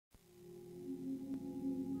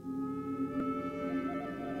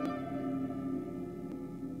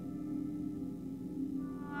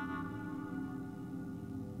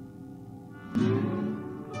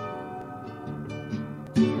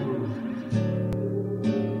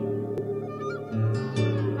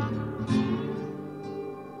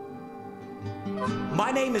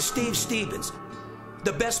My name is Steve Stevens,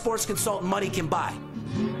 the best sports consultant money can buy.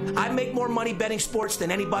 I make more money betting sports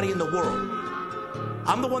than anybody in the world.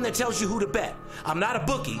 I'm the one that tells you who to bet. I'm not a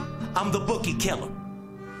bookie, I'm the bookie killer.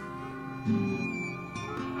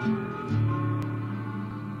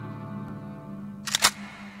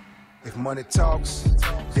 If money talks,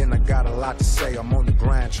 then I got a lot to say. I'm on the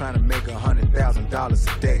grind trying to make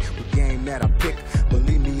 $100,000 a day. The game that I pick,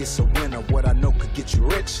 believe me, it's a winner. What I know could get you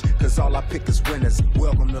rich, cause all I pick is winners.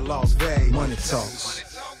 Welcome to Las Vegas. Money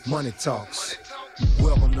talks, money talks.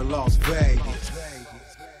 Welcome to Las Vegas.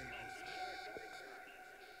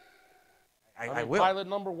 I will. Pilot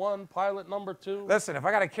number 1, pilot number 2. Listen, if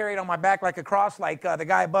I got to carry it on my back like a cross, like the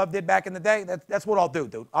guy above did back in the day, that's what I'll do,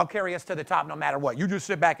 dude. I'll carry us to the top no matter what. You just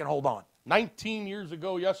sit back and hold on. 19 years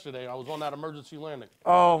ago yesterday, I was on that emergency landing.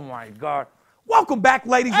 Oh, my God. Welcome back,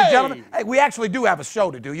 ladies and gentlemen. Hey, we actually do have a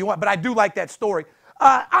show to do, but I do like that story.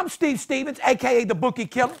 I'm Steve Stevens, a.k.a. the Bookie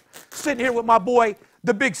Killer, sitting here with my boy,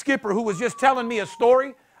 the Big Skipper, who was just telling me a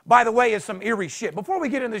story. By the way, it's some eerie shit. Before we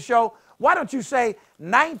get in the show, why don't you say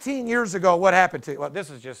 19 years ago what happened to you? Well,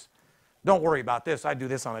 this is just, don't worry about this. I do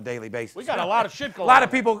this on a daily basis. We got a lot of shit going on.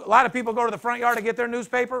 A lot of people go to the front yard to get their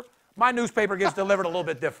newspaper. My newspaper gets delivered a little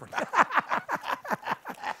bit different.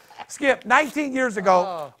 Skip, 19 years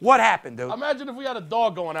ago, what happened, dude? Imagine if we had a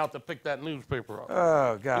dog going out to pick that newspaper up.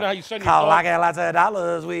 Oh, God. You know how you send your dog? Like lots of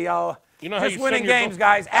dollars, we all... You know how just you winning games,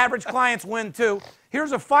 guys. Average clients win, too.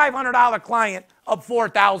 Here's a $500 client up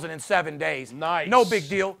 4,000 in 7 days. Nice. No big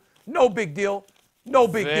deal. No big deal. No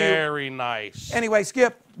big deal. Very nice. Anyway,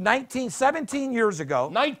 Skip, 17 years ago.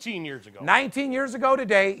 19 years ago. 19 years ago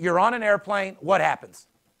today, you're on an airplane. What happens?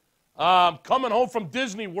 Coming home from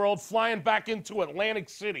Disney World, flying back into Atlantic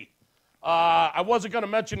City. I wasn't going to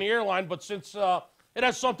mention the airline, but since it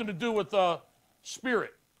has something to do with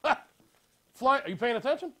Spirit. Are you paying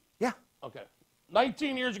attention? Yeah. Okay.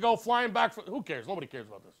 19 years ago, flying back from... Who cares? Nobody cares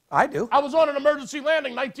about this. I do. I was on an emergency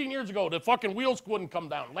landing 19 years ago. The fucking wheels wouldn't come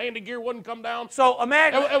down. Landing gear wouldn't come down. So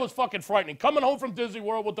imagine... It was fucking frightening. Coming home from Disney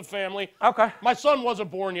World with the family. Okay. My son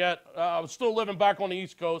wasn't born yet. I was still living back on the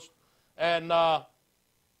East Coast. And,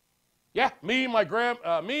 yeah, me, my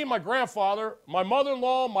grandfather, my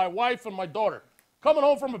mother-in-law, my wife, and my daughter. Coming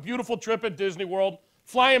home from a beautiful trip at Disney World,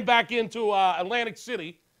 flying back into Atlantic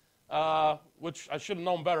City, which I should have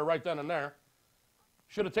known better right then and there.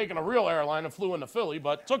 Should have taken a real airline and flew into Philly,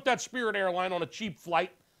 but took that Spirit airline on a cheap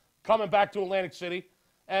flight, coming back to Atlantic City.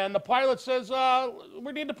 And the pilot says,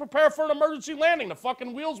 we need to prepare for an emergency landing. The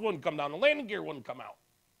fucking wheels wouldn't come down. The landing gear wouldn't come out.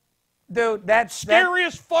 Dude, that's...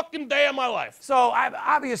 Scariest fucking day of my life. So,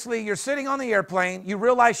 obviously, you're sitting on the airplane. You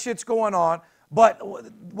realize shit's going on. But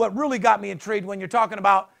what really got me intrigued when you're talking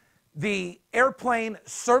about the airplane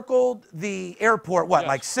circled the airport, what,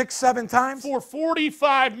 like 6, 7 times? For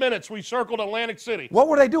 45 minutes, we circled Atlantic City. What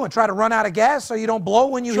were they doing? Try to run out of gas so you don't blow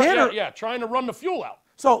when you hit? Yeah, trying to run the fuel out.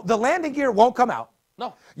 So the landing gear won't come out.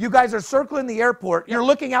 No. You guys are circling the airport. You're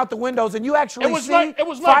looking out the windows, and you actually see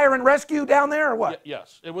fire and rescue down there, or what?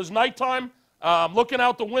 Yes. It was nighttime. Looking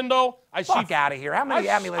out the window. Fuck out of here. How many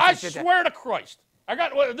ambulances? I swear to Christ.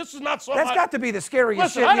 This is not something. That's got to be the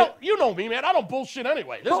scariest shit. Listen, you know me, man. I don't bullshit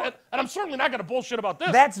anyway. And I'm certainly not going to bullshit about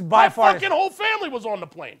this. That's by far. My fucking whole family was on the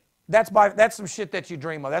plane. That's some shit that you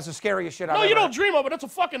dream of. That's the scariest shit I've ever No, you don't heard. dream of it. It's a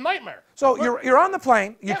fucking nightmare. So you're on the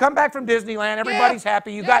plane. You come back from Disneyland. Everybody's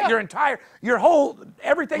happy. You got your whole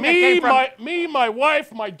everything that came from. Me, my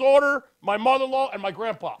wife, my daughter, my mother-in-law, and my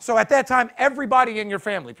grandpa. So at that time, everybody in your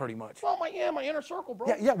family, pretty much. Well, my inner circle, bro.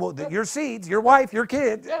 Yeah. Well, your seeds, your wife, your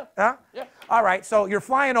kids. Yeah. Huh? Yeah. All right. So you're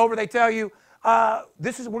flying over. They tell you, we're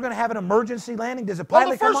going to have an emergency landing. Does a pilot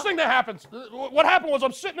Well, the first thing that happens, what happened was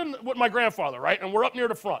I'm sitting with my grandfather, right, and we're up near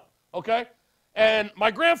the front, okay? And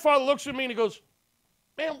my grandfather looks at me and he goes,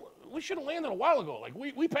 man, we should have landed a while ago. Like,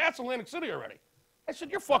 we passed Atlantic City already. I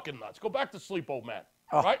said, you're fucking nuts. Go back to sleep, old man.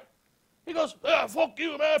 Right? He goes, fuck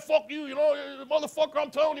you, man. Fuck you. You know, motherfucker,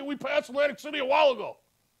 I'm telling you, we passed Atlantic City a while ago.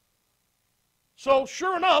 So,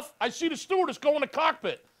 sure enough, I see the stewardess go in the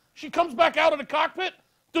cockpit. She comes back out of the cockpit.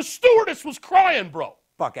 The stewardess was crying, bro.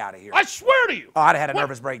 Fuck out of here. I swear to you. Oh, I'd have had a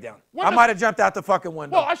nervous breakdown. I might have jumped out the fucking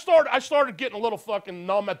window. Well, I started getting a little fucking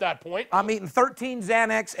numb at that point. I'm eating 13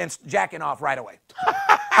 Xanax and jacking off right away.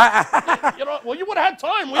 You know, well, you would have had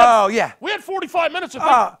time. We had 45 minutes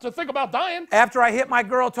to think about dying. After I hit my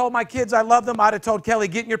girl, told my kids I love them, I'd have told Kelly,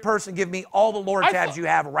 get in your purse and give me all the Lord tabs you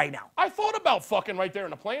have right now. I thought about fucking right there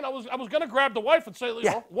in the plane. I was going to grab the wife and say, you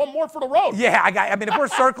know, one more for the road. Yeah, I mean, if we're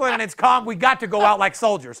circling and it's calm, we got to go out like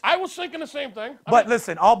soldiers. I was thinking the same thing. But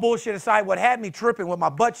listen, all bullshit aside, what had me tripping with my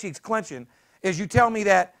butt cheeks clenching is you tell me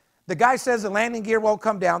that The guy says the landing gear won't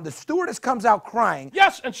come down. The stewardess comes out crying.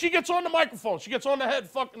 Yes, and she gets on the microphone. She gets on the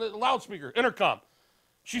fucking loudspeaker, intercom.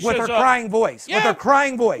 She With says, her crying voice. yeah. With her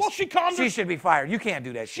crying voice. Well, she should be fired. You can't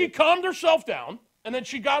do that She shit. calmed herself down, and then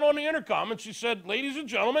she got on the intercom, and she said, ladies and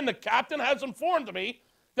gentlemen, the captain has informed me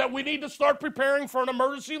that we need to start preparing for an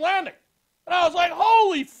emergency landing. And I was like,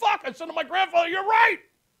 holy fuck. I said to my grandfather, you're right.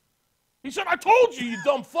 He said, I told you, you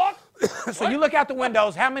dumb fuck. So you look out the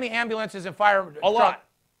windows. How many ambulances and fire? A lot.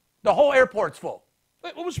 The whole airport's full.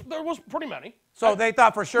 There was pretty many. So they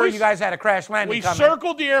thought for sure you guys had a crash landing We coming.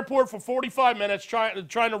 circled the airport for 45 minutes trying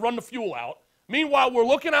to run the fuel out. Meanwhile, we're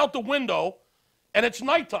looking out the window, and it's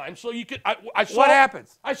nighttime, so you could. I saw, What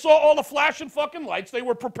happens? I saw all the flashing fucking lights. They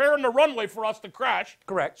were preparing the runway for us to crash.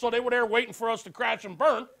 Correct. So they were there waiting for us to crash and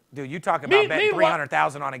burn. Dude, you talking about betting meanwhile-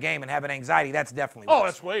 $300,000 on a game and having anxiety? That's definitely worse. Oh,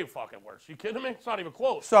 that's way fucking worse. You kidding me? It's not even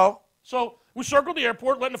close. So, we circled the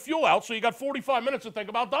airport, letting the fuel out, so you got 45 minutes to think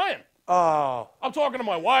about dying. oh, I'm talking to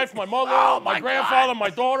my wife, my mother, Oh, my my grandfather, God. my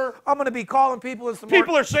daughter. I'm going to be calling people in some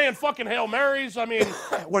People are saying fucking Hail Marys. I mean,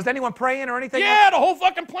 Was anyone praying or anything? yeah, the whole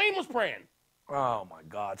fucking plane was praying. Oh, my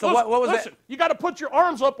God. So Listen, what was listen, it? you got to put your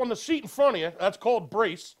arms up on the seat in front of you. That's called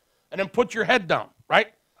brace. And then put your head down, right?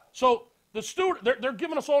 So the steward, they're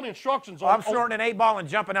giving us all the instructions. I'm shorting an 8-ball and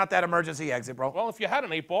jumping out that emergency exit, bro. Well, if you had an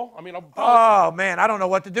 8-ball, I mean, Oh, man, I don't know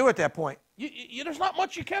what to do at that point. there's not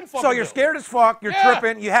much you can fucking So you're do. scared as fuck. You're Yeah.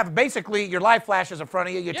 tripping. You have basically your life flashes in front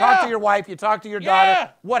of you. You talk Yeah. to your wife. You talk to your daughter. Yeah.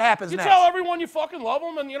 What happens You next? tell everyone you fucking love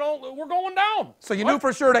them, and, we're going down. So you What? knew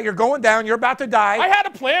for sure that you're going down. You're about to die. I had a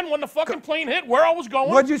plan when the fucking plane hit, where I was going.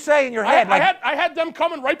 What'd you say in your head? I had them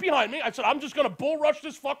coming right behind me. I said, I'm just going to bull rush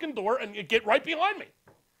this fucking door and get right behind me.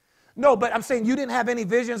 No, but I'm saying you didn't have any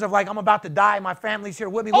visions of like, I'm about to die, my family's here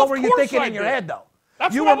with me. What were you thinking in your head, though?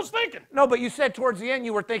 That's what I was thinking. No, but you said towards the end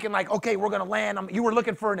you were thinking like, okay, we're going to land. You were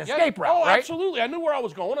looking for an escape route, oh, right? absolutely. I knew where I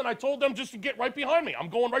was going, and I told them just to get right behind me. I'm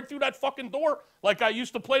going right through that fucking door like I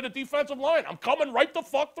used to play the defensive line. I'm coming right the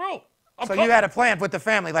fuck through. So you had a plan with the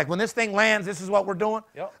family. Like, when this thing lands, this is what we're doing?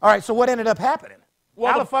 Yep. All right, so what ended up happening?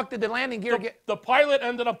 Well, How the fuck did the landing gear get... The pilot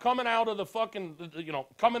ended up coming out of the fucking,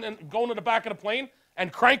 coming and going to the back of the plane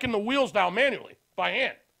and cranking the wheels down manually by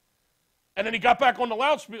hand. And then he got back on the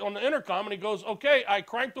loudspeaker, on the intercom, and he goes, okay, I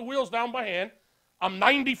cranked the wheels down by hand. I'm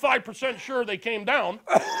 95% sure they came down.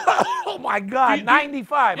 Oh, my God,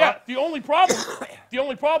 95, Yeah, huh? the only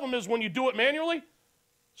problem is when you do it manually,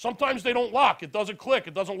 sometimes they don't lock. It doesn't click.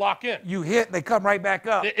 It doesn't lock in. You hit, they come right back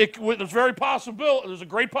up. There's a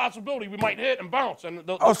great possibility we might hit and bounce. And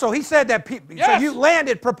Oh, so he said that Yes.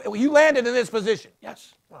 So you landed in this position.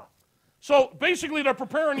 Yes. So basically, they're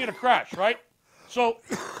preparing you to crash, right? So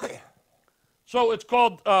it's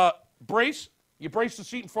called brace. You brace the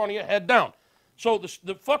seat in front of you, head down. So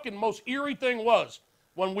the fucking most eerie thing was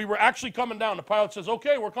when we were actually coming down, the pilot says,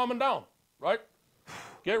 okay, we're coming down, right?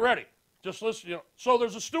 Get ready. Just listen, So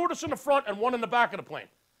there's a stewardess in the front and one in the back of the plane.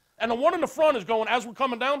 And the one in the front is going, as we're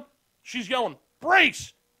coming down, she's yelling,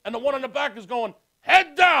 brace. And the one in the back is going,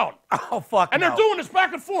 head down. Oh, fuck And no. they're doing this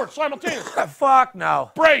back and forth simultaneously. Fuck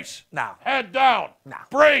no. Brace. No. Head down. No.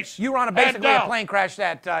 Brace. You were on head a down. plane crash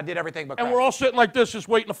that did everything but crash. And we're all sitting like this just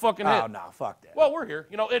waiting to fucking hit. Oh, no, fuck that. Well, we're here.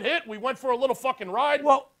 It hit. We went for a little fucking ride.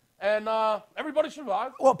 Well, and everybody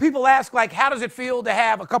survived. Well, people ask, like, how does it feel to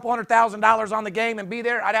have a couple $100,000 on the game and be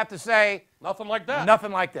there? I'd have to say... Nothing like that.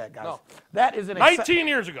 Nothing like that, guys. No. That is an 19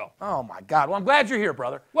 years ago. Oh, my God. Well, I'm glad you're here,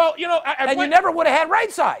 brother. Well, And you never would have had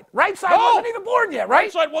Right Side. Right Side wasn't even born yet, right?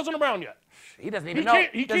 Right Side wasn't around yet. He doesn't even know.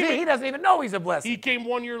 He doesn't even know he's a blessing. He came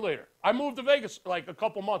 1 year later. I moved to Vegas like a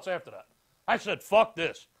couple months after that. I said, fuck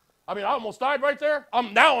this. I mean, I almost died right there.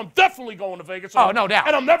 I'm definitely going to Vegas. Oh, no doubt.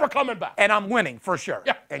 And I'm never coming back. And I'm winning for sure.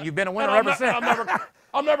 Yeah. And you've been a winner And ever since.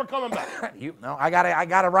 I'm never coming back. I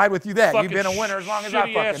gotta ride with you there. Fucking You've been a winner as long as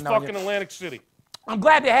I fucking know fucking you. Atlantic City. I'm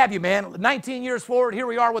glad to have you, man. 19 years forward, here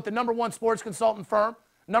we are with the #1 sports consultant firm,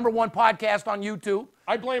 #1 podcast on YouTube.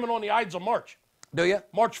 I blame it on the Ides of March. Do you?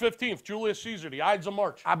 March 15th, Julius Caesar, the Ides of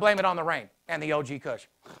March. I blame it on the rain and the OG Kush.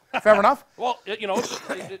 Fair enough? Well,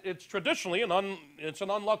 it's traditionally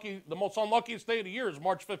the most unluckiest day of the year is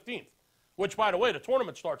March 15th, which, by the way, the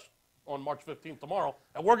tournament starts on March 15th tomorrow,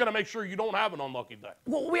 and we're going to make sure you don't have an unlucky day.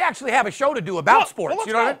 Well, we actually have a show to do about sports. Well,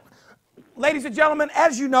 you know what I mean? Ladies and gentlemen,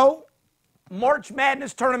 as you know, March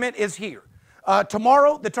Madness tournament is here.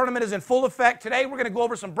 Tomorrow, the tournament is in full effect. Today, we're going to go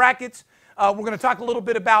over some brackets. We're going to talk a little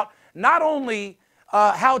bit about not only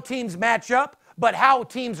how teams match up, but how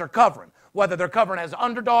teams are covering. Whether they're covering as an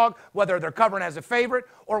underdog, whether they're covering as a favorite,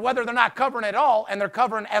 or whether they're not covering at all and they're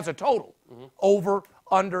covering as a total. Over,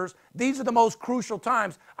 unders. These are the most crucial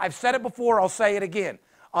times. I've said it before, I'll say it again.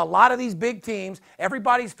 a lot of these big teams,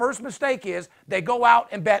 everybody's first mistake is they go out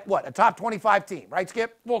and bet, what, a top 25 team, right,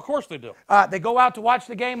 Skip? Well, of course they do. They go out to watch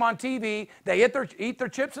the game on TV, they eat their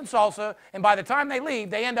chips and salsa, and by the time they leave,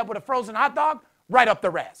 they end up with a frozen hot dog right up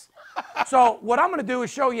their ass. So what I'm going to do is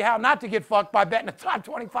show you how not to get fucked by betting a top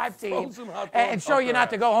 25 team and show you not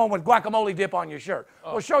to go home with guacamole dip on your shirt.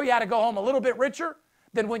 We'll show you how to go home a little bit richer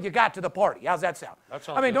than when you got to the party. How's that sound? That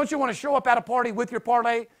sounds I mean, good. don't you want to show up at a party with your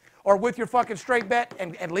parlay or with your fucking straight bet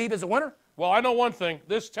and leave as a winner? Well, I know one thing.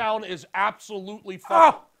 This town is absolutely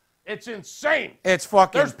fucking. Oh, It's insane. it's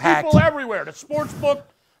fucking There's packed. people everywhere. The sports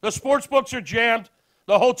books are jammed.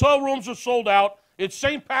 The hotel rooms are sold out. It's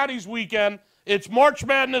St. Patty's weekend. It's March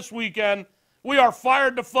Madness weekend. We are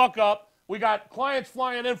fired the fuck up. We got clients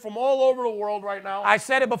flying in from all over the world right now. I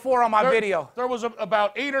said it before on my video. There was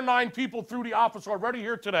about 8 or 9 people through the office already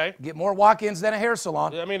here today. Get more walk-ins than a hair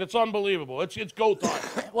salon. I mean, it's unbelievable. It's go time.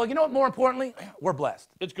 Well, you know what? More importantly, we're blessed.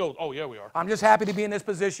 It's go. Oh, yeah, we are. I'm just happy to be in this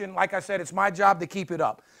position. Like I said, it's my job to keep it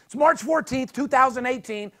up. It's March 14th,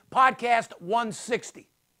 2018, podcast 160.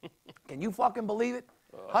 Can you fucking believe it?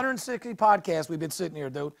 160 podcasts we've been sitting here,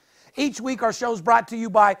 dude. Each week, our show's brought to you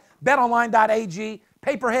by betonline.ag,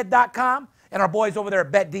 paperhead.com, and our boys over there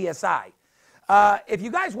at BetDSI. If you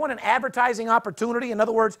guys want an advertising opportunity, in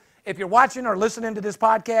other words, if you're watching or listening to this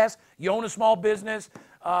podcast, you own a small business.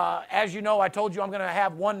 As you know, I told you I'm going to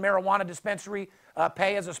have one marijuana dispensary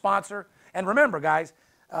pay as a sponsor. And remember, guys,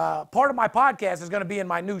 part of my podcast is going to be in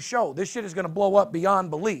my new show. This shit is going to blow up beyond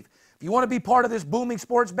belief. If you want to be part of this booming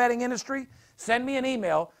sports betting industry, send me an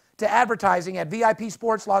email to advertising at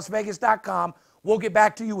VIPSportsLasVegas.com. We'll get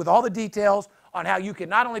back to you with all the details on how you can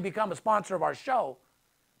not only become a sponsor of our show,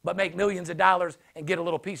 but make millions of dollars and get a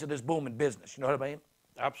little piece of this booming business. You know what I mean?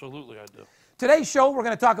 Absolutely, I do. Today's show, we're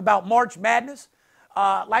going to talk about March Madness.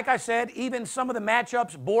 Like I said, even some of the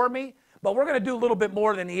matchups bore me, but we're going to do a little bit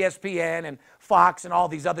more than ESPN and Fox and all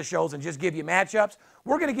these other shows and just give you matchups.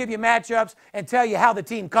 We're going to give you matchups and tell you how the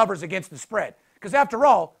team covers against the spread. Because after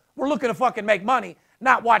all, we're looking to fucking make money,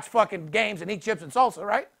 not watch fucking games and eat chips and salsa,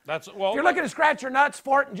 right? Well, If you're looking to scratch your nuts,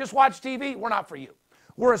 fart, and just watch TV, we're not for you.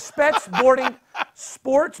 We're a sports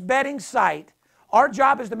betting site. Our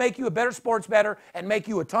job is to make you a better sports bettor and make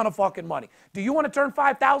you a ton of fucking money. Do you want to turn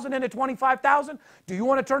 5,000 into 25,000? Do you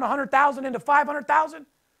want to turn 100,000 into 500,000?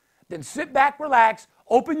 Then sit back, relax,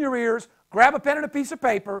 open your ears, grab a pen and a piece of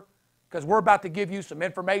paper, because we're about to give you some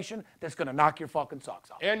information that's going to knock your fucking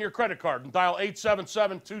socks off. And your credit card, and dial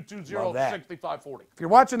 877-220-6540. If you're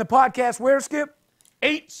watching the podcast, where, Skip?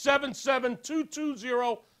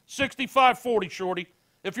 877-220-6540, Shorty.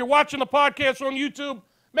 If you're watching the podcast on YouTube,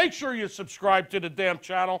 make sure you subscribe to the damn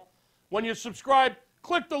channel. When you subscribe,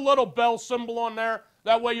 click the little bell symbol on there.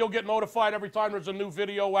 That way you'll get notified every time there's a new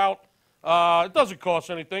video out. It doesn't cost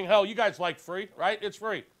anything. Hell, you guys like free, right? It's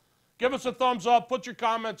free. Give us a thumbs up. Put your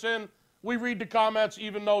comments in. We read the comments,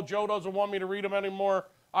 even though Joe doesn't want me to read them anymore.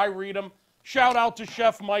 I read them. Shout out to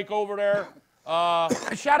Chef Mike over there.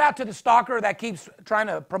 Shout out to the stalker that keeps trying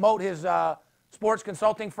to promote his sports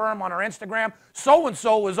consulting firm on our Instagram.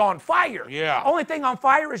 So-and-so is on fire. Yeah. Only thing on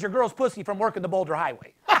fire is your girl's pussy from working the Boulder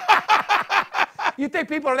Highway. You think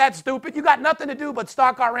people are that stupid? You got nothing to do but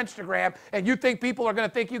stalk our Instagram, and you think people are going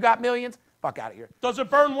to think you got millions? Fuck out of here. Does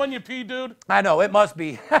it burn when you pee, dude? I know, it must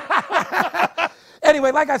be.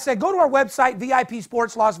 Anyway, like I said, go to our website,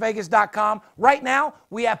 VIPSportsLasVegas.com. Right now,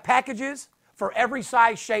 we have packages for every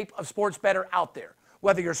size, shape of sports bettor out there.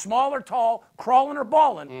 Whether you're small or tall, crawling or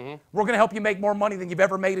balling, we're going to help you make more money than you've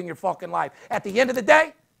ever made in your fucking life. At the end of the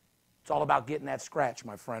day, it's all about getting that scratch,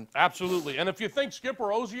 my friend. Absolutely. And if you think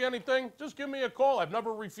Skipper owes you anything, just give me a call. I've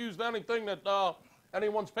never refused anything that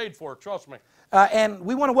anyone's paid for. Trust me. And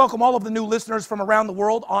we want to welcome all of the new listeners from around the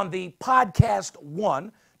world on the Podcast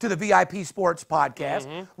One to the VIP Sports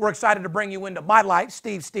Podcast. We're excited to bring you into my life,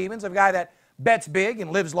 Steve Stevens, a guy that bets big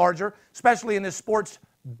and lives larger, especially in this sports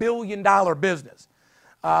billion-dollar business.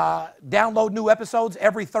 Download new episodes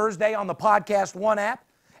every Thursday on the Podcast One app,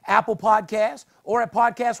 Apple Podcasts, or at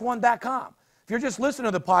podcastone.com. If you're just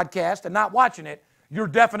listening to the podcast and not watching it, you're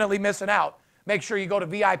definitely missing out. Make sure you go to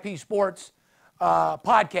VIP Sports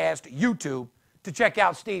Podcast YouTube to check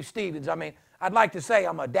out Steve Stevens. I mean, I'd like to say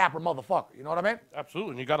I'm a dapper motherfucker. You know what I mean?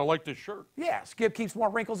 Absolutely. And you got to like this shirt. Yeah, Skip keeps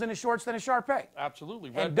more wrinkles in his shorts than a Shar-Pei.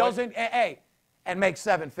 Absolutely. And doesn't, and makes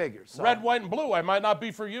 7 figures. So. Red, white, and blue. I might not be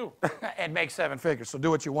for you. And make 7 figures, so do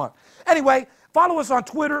what you want. Anyway, follow us on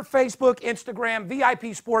Twitter, Facebook, Instagram,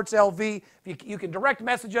 VIP Sports LV. You can direct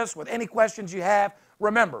message us with any questions you have.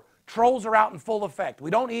 Remember, trolls are out in full effect. We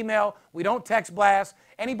don't email. We don't text blast.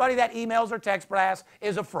 Anybody that emails or text blast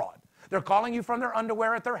is a fraud. They're calling you from their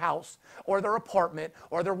underwear at their house or their apartment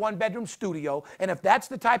or their one-bedroom studio. And if that's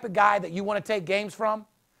the type of guy that you want to take games from,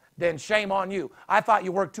 then shame on you. I thought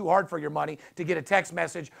you worked too hard for your money to get a text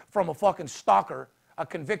message from a fucking stalker, a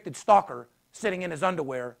convicted stalker, sitting in his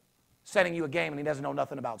underwear, sending you a game, and he doesn't know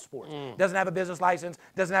nothing about sports. Doesn't have a business license,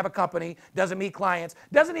 doesn't have a company, doesn't meet clients,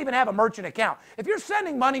 doesn't even have a merchant account. If you're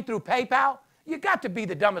sending money through PayPal, you got to be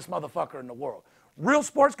the dumbest motherfucker in the world. Real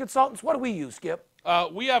sports consultants, what do we use, Skip?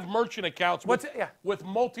 We have merchant accounts with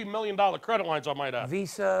multi-million-dollar credit lines, I might add.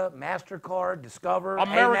 Visa, MasterCard, Discover,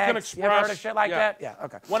 American Amex. Express. You ever heard of shit like that? Yeah,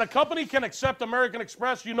 okay. When a company can accept American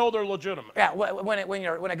Express, you know they're legitimate. Yeah,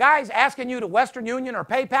 when a guy's asking you to Western Union or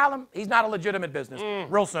PayPal him, he's not a legitimate business.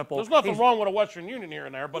 Real simple. There's nothing wrong with a Western Union here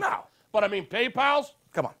and there, but No. But I mean, PayPal's.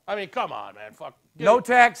 Come on. I mean, come on, man. Fuck. No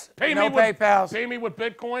text, Pay no me with, PayPals. Pay me with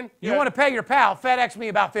Bitcoin. You want to pay your pal, FedEx me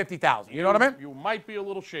about $50,000. You know what I mean? You might be a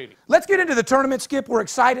little shady. Let's get into the tournament, Skip. We're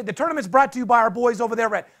excited. The tournament's brought to you by our boys over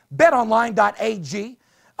there at betonline.ag.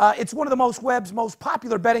 It's one of the web's most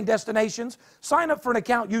popular betting destinations. Sign up for an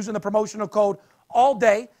account using the promotional code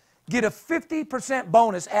ALLDAY. Get a 50%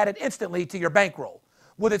 bonus added instantly to your bankroll.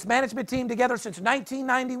 With its management team together since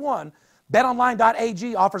 1991,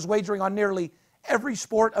 betonline.ag offers wagering on nearly every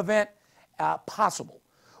sport event possible.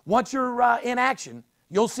 Once you're in action,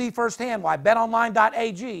 you'll see firsthand why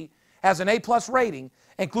betonline.ag has an A+ rating,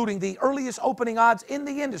 including the earliest opening odds in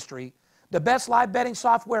the industry, the best live betting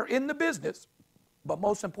software in the business, but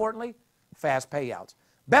most importantly, fast payouts.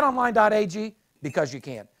 BetOnline.ag, because you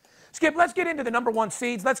can. Skip, let's get into the #1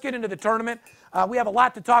 seeds. Let's get into the tournament. We have a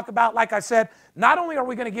lot to talk about. Like I said, not only are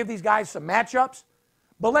we going to give these guys some matchups,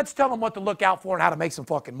 but let's tell them what to look out for and how to make some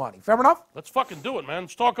fucking money. Fair enough? Let's fucking do it, man.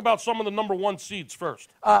 Let's talk about some of the #1 seeds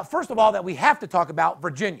first. First of all, that we have to talk about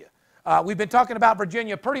Virginia. We've been talking about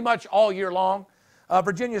Virginia pretty much all year long.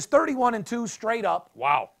 Virginia's 31-2 straight up.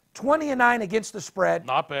 Wow. 20-9 against the spread.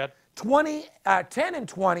 Not bad.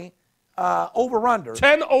 10-20 over-under.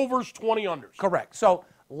 10 overs, 20 unders. Correct. So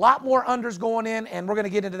a lot more unders going in, and we're going to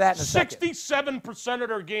get into that in a second. 67% of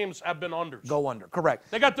their games have been unders. Go under. Correct.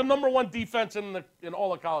 They got the #1 defense in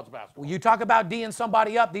all of college basketball. When you talk about D'ing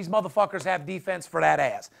somebody up, these motherfuckers have defense for that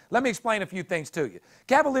ass. Let me explain a few things to you.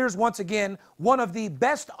 Cavaliers, once again, one of the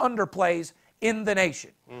best underplays in the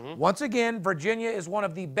nation. Once again, Virginia is one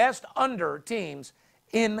of the best under teams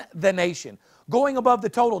in the nation. Going above the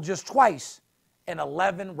total just twice in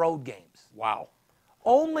 11 road games. Wow.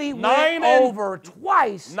 Only went over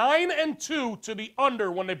twice. 9-2 to the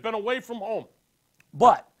under when they've been away from home.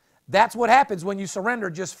 But that's what happens when you surrender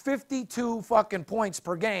just 52 fucking points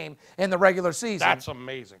per game in the regular season. That's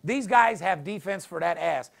amazing. These guys have defense for that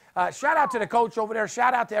ass. Shout out to the coach over there.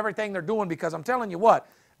 Shout out to everything they're doing, because I'm telling you what,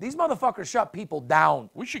 these motherfuckers shut people down.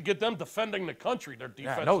 We should get them defending the country. Their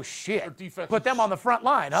defense. Yeah, no shit. Their defense. Put them on the front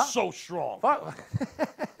line, huh? So strong.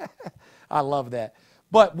 I love that.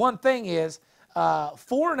 But one thing is,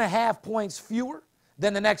 4.5 points fewer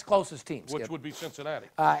than the next closest team, Skip. Which would be Cincinnati.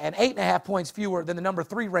 And 8.5 points fewer than the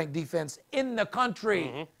 #3 ranked defense in the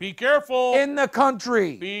country. Be careful. In the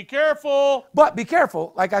country. Be careful. But be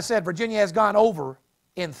careful. Like I said, Virginia has gone over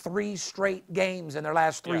in 3 straight games in their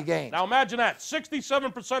last 3 games. Now imagine that.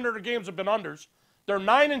 67% of their games have been unders. They're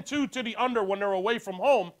 9-2 to the under when they're away from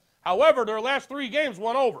home. However, their last 3 games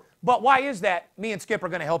went over. But why is that? Me and Skip are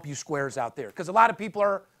going to help you squares out there, because a lot of people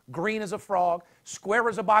are green as a frog, square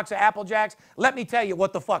as a box of Apple Jacks. Let me tell you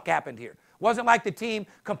what the fuck happened here. Wasn't like the team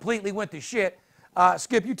completely went to shit.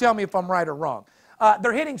 Skip, you tell me if I'm right or wrong.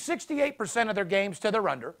 They're hitting 68% of their games to their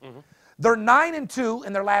under. They're 9-2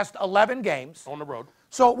 in their last 11 games. On the road.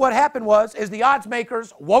 So what happened is the odds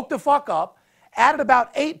makers woke the fuck up, added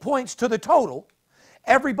about 8 points to the total.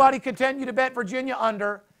 Everybody continued to bet Virginia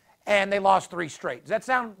under, and they lost 3 straight. Does that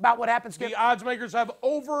sound about what happened, Skip? The odds makers have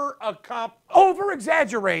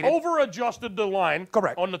over-exaggerated. Over-adjusted the line.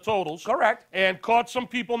 Correct. On the totals. Correct. And caught some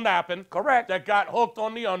people napping. Correct. That got hooked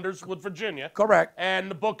on the unders with Virginia. Correct.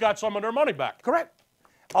 And the book got some of their money back. Correct.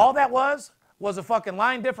 All that was a fucking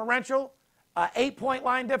line differential, 8-point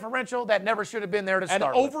line differential that never should have been there to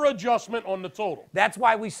start with. An over-adjustment on the total. That's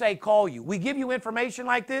why we say call you. We give you information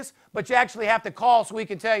like this, but you actually have to call so we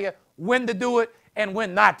can tell you when to do it and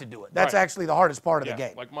when not to do it. That's actually the hardest part of the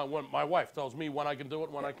game. Like my wife tells me when I can do it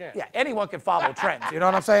and when I can't. Yeah, anyone can follow trends. You know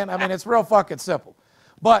what I'm saying? I mean, it's real fucking simple.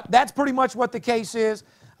 But that's pretty much what the case is.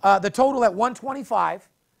 The total at 125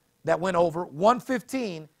 that went over,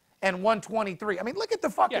 115 and 123. I mean, look at the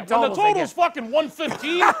fucking totals. When the total's fucking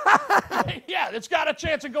 115, yeah, it's got a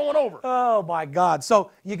chance of going over. Oh, my God.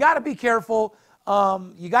 So you got to be careful.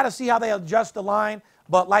 You got to see how they adjust the line.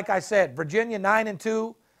 But like I said, Virginia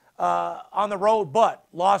 9-2. on the road, but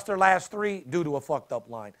lost their last 3 due to a fucked up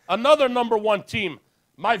line. Another number 1 team,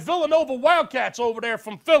 my Villanova Wildcats over there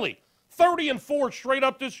from Philly, 30-4 straight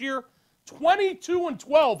up this year,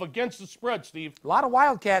 22-12 against the spread, Steve. A lot of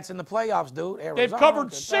Wildcats in the playoffs, dude. Arizona, They've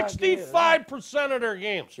covered Kentucky, 65% of their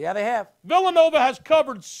games. Yeah, they have. Villanova has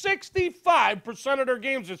covered 65% of their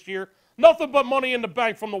games this year. Nothing but money in the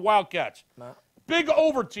bank from the Wildcats. No. Big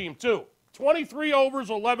over team, too. 23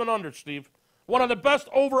 overs, 11 under, Steve. One of the best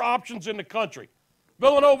over options in the country.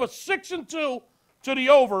 Villanova 6-2 to the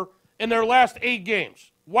over in their last 8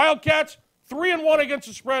 games. Wildcats 3-1 against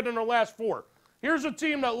the spread in their last 4. Here's a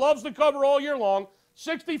team that loves to cover all year long.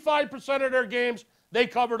 65% of their games, they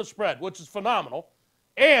cover the spread, which is phenomenal.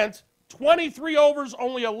 And 23 overs,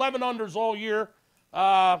 only 11 unders all year.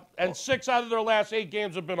 And 6 out of their last 8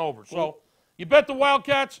 games have been over. So you bet the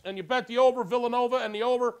Wildcats and you bet the over, Villanova and the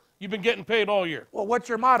over, you've been getting paid all year. Well, what's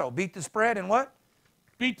your motto? Beat the spread and what?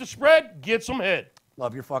 Beat the spread, get some head.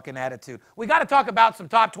 Love your fucking attitude. We got to talk about some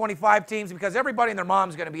top 25 teams because everybody and their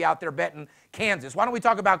mom's going to be out there betting Kansas. Why don't we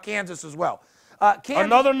talk about Kansas as well? Kansas,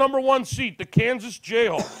 Another number 1 seat, the Kansas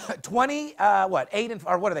Jayhawks.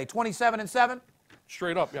 27-7?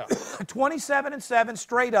 Straight up, yeah. 27-7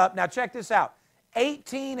 straight up. Now check this out.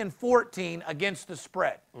 18-14 against the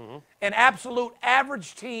spread. An absolute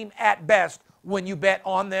average team at best when you bet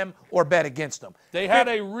on them or bet against them. They had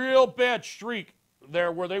a real bad streak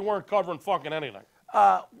there where they weren't covering fucking anything.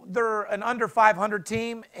 They're an under 500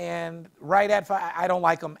 team and right at 5. I don't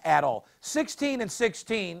like them at all.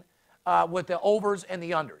 16-16 with the overs and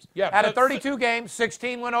the unders. Yeah, out of 32 games,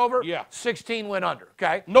 16 went over, 16 went under,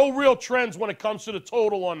 okay? No real trends when it comes to the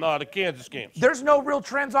total on the Kansas games. There's no real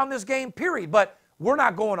trends on this game, period, but we're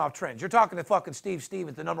not going off trends. You're talking to fucking Steve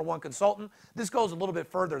Stevens, the number 1 consultant. This goes a little bit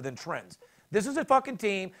further than trends. This is a fucking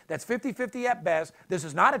team that's 50-50 at best. This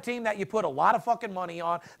is not a team that you put a lot of fucking money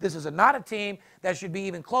on. This is not a team that should be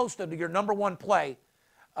even close to your number 1 play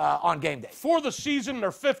on game day. For the season,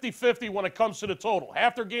 they're 50-50 when it comes to the total.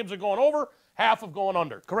 Half their games are going over, half have gone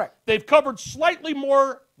under. Correct. They've covered slightly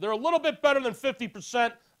more. They're a little bit better than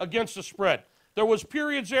 50% against the spread. There was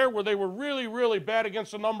periods there where they were really, really bad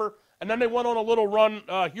against the number, and then they went on a little run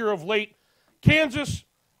here of late. Kansas,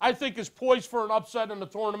 I think, is poised for an upset in the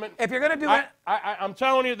tournament. If you're going to do it, I'm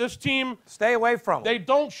telling you, this team, stay away from them. they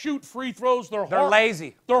don't shoot free throws. They're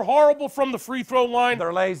lazy. They're horrible from the free throw line.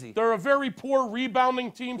 They're lazy. They're a very poor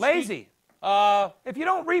rebounding team. Lazy. If you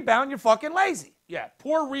don't rebound, you're fucking lazy. Yeah,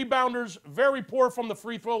 poor rebounders, very poor from the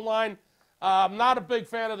free throw line. I'm not a big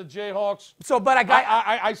fan of the Jayhawks. So, but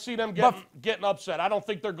I see them getting upset. I don't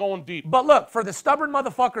think they're going deep. But look, for the stubborn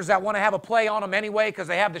motherfuckers that want to have a play on them anyway because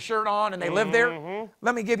they have the shirt on and they live there,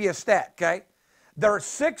 let me give you a stat, okay? They're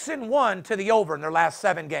 6-1 to the over in their last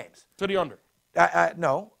 7 games. To the under.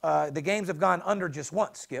 No, the games have gone under just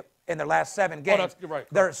once, Skip, in their last 7 games. You're right.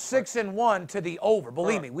 They're 6-1 to the over.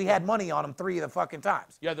 Believe me, we had money on them 3 of the fucking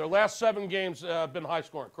times. Yeah, their last 7 games have been high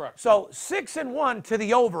scoring, correct. So 6-1 to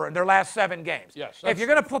the over in their last 7 games. Yes. If you're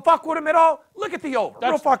going to fuck with them at all, look at the over.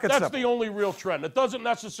 Real fucking That's simple. the only real trend. It doesn't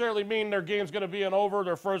necessarily mean their game's going to be an over,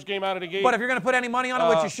 their first game out of the gate. But if you're going to put any money on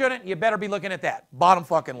it, which you shouldn't, you better be looking at that. Bottom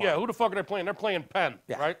fucking line. Yeah, who the fuck are they playing? They're playing Penn,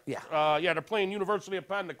 right? Yeah. Yeah, they're playing University of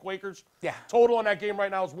Penn, the Quakers. Yeah. Total on that game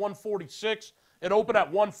right now is 146. It opened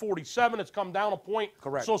at 147. It's come down a point.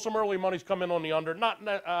 Correct. So some early money's come in on the under. Not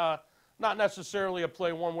necessarily a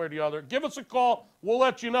play one way or the other. Give us a call. We'll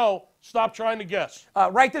let you know. Stop trying to guess.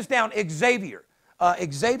 Write this down, Xavier.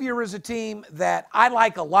 Xavier is a team that I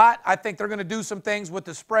like a lot. I think they're going to do some things with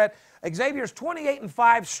the spread. Xavier's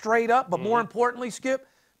 28-5 straight up, but more importantly, Skip,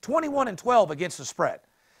 21-12 against the spread.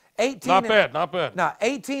 18 Not bad. Now,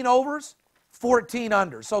 18 overs, 14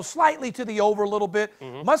 unders. So slightly to the over a little bit.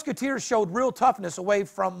 Musketeers showed real toughness away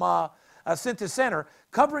from Cintas Center,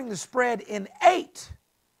 covering the spread in 8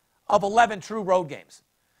 of 11 true road games.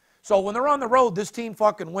 So when they're on the road, this team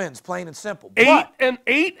fucking wins, plain and simple.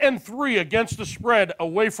 8-3 against the spread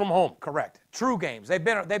away from home. Correct. True games. They've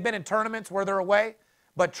been in tournaments where they're away,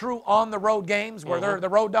 but true on the road games where they're the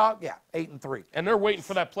road dog. Yeah, 8-3. And they're waiting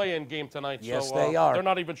for that play-in game tonight. Yes, so, they are. They're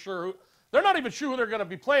not even sure who they're going to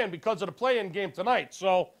be playing because of the play-in game tonight.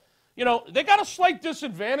 So, you know, they got a slight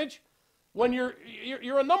disadvantage when you're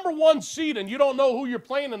a number 1 seed and you don't know who you're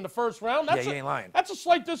playing in the first round. That's you ain't lying. That's a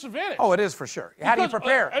slight disadvantage. Oh, it is for sure. How do you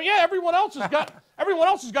prepare? Yeah, everyone else has got a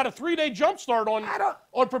 3-day jump start on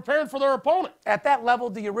preparing for their opponent. At that level,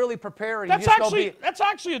 do you really prepare? Or That's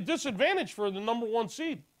actually a disadvantage for the number 1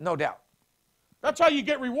 seed. No doubt. That's how you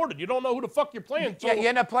get rewarded. You don't know who the fuck you're playing. Yeah, you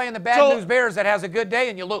end up playing the Bad News Bears that has a good day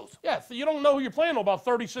and you lose. Yeah, you don't know who you're playing about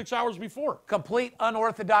 36 hours before. Complete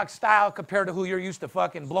unorthodox style compared to who you're used to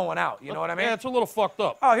fucking blowing out. You know what I mean? Yeah, it's a little fucked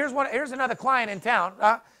up. Oh, here's another client in town.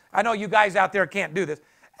 I know you guys out there can't do this.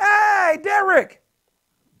 Hey, Derek.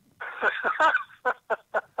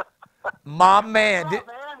 My man.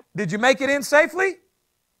 Did you make it in safely?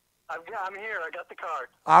 I'm here. I got the card.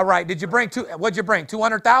 All right. Did you bring what'd you bring?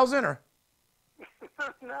 200,000 or?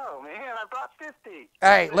 No, man. I brought 50.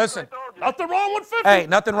 Hey, listen. Nothing wrong with 50. Hey,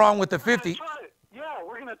 nothing wrong with the 50. Yeah,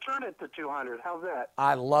 we're going to turn it to 200. How's that?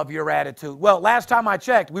 I love your attitude. Well, last time I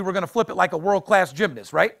checked, we were going to flip it like a world-class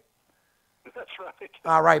gymnast, right? That's right.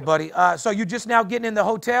 All right, buddy. So you just now getting in the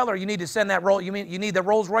hotel, or you need to send that roll? You mean you need the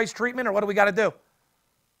Rolls-Royce treatment, or what do we got to do?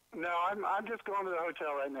 No, I'm just going to the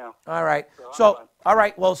hotel right now. All right. So, all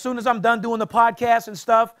right. Well, as soon as I'm done doing the podcast and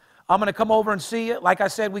stuff, I'm going to come over and see you. Like I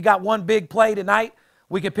said, we got one big play tonight.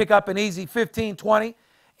 We can pick up an easy 15, 20.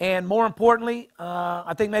 And more importantly,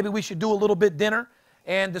 I think maybe we should do a little bit dinner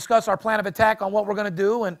and discuss our plan of attack on what we're going to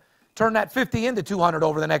do and turn that 50 into 200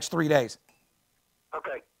 over the next 3 days.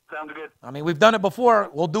 Okay. Sounds good. I mean, we've done it before.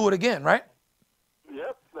 We'll do it again, right?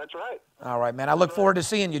 Yep, that's right. All right, man. I look forward to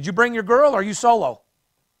seeing you. Did you bring your girl, or are you solo?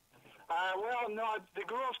 Well, no, the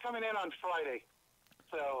girl's coming in on Friday.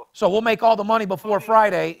 So we'll make all the money before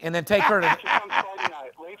Friday and then take her to... She comes Friday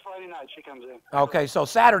night. Late Friday night she comes in. Okay, so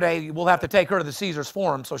Saturday we'll have to take her to the Caesars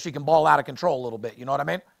Forum so she can ball out of control a little bit. You know what I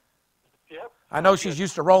mean? Yep. I know she's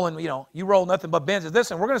used to rolling, you roll nothing but Benzes.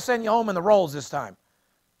 Listen, we're going to send you home in the rolls this time.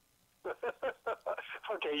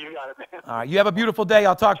 Okay, you got it, man. All right, you have a beautiful day.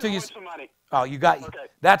 I'll talk to you. Some money. Oh, you got you. Okay.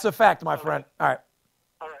 That's a fact, my friend. All right.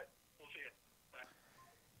 All right. We'll see you. Bye.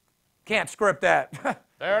 Can't script that.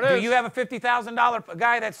 There it Do is. you have a $50,000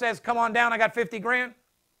 guy that says, come on down, I got 50 grand?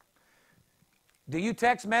 Do you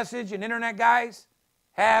text message and internet guys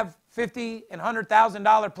have $50,000 and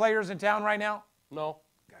 $100,000 players in town right now? No.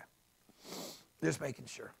 Okay. Just making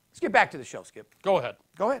sure. Let's get back to the show, Skip. Go ahead.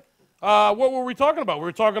 Go ahead. What were we talking about? We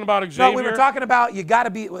were talking about Xavier. No, we were talking about you got to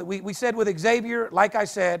be, we said with Xavier, like I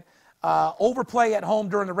said, overplay at home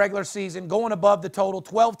during the regular season, going above the total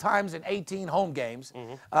 12 times in 18 home games,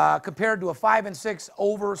 compared to a 5 and 6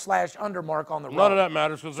 over/under mark on the road. None of that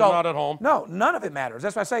matters because they're not at home. No, none of it matters.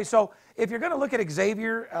 That's what I say. So if you're going to look at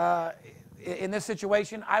Xavier in this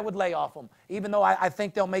situation, I would lay off them. Even though I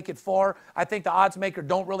think they'll make it far, I think the odds maker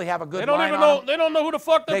don't really have a good line on them. They don't know who the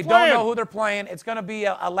fuck they're They playing. don't know who they're playing. It's going to be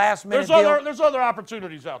a last-minute deal. There's other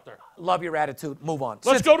opportunities out there. Love your attitude. Move on.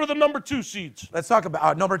 Let's go to the number 2 seeds. Let's talk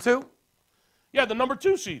about number 2. Yeah, the number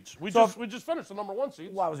 2 seeds. We just finished the number 1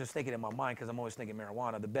 seeds. Well, I was just thinking in my mind because I'm always thinking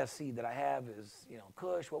marijuana. The best seed that I have is,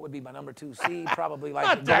 Kush. What would be my number 2 seed? Probably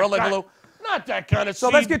like Gorilla Glue. Not that kind of seed. So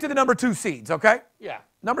let's get to the number 2 seeds, okay? Yeah.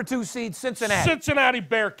 Number 2 seed, Cincinnati. Cincinnati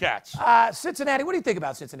Bearcats. Cincinnati. What do you think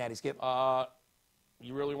about Cincinnati, Skip?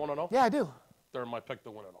 You really want to know? Yeah, I do. They're my pick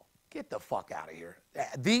to win it all. Get the fuck out of here.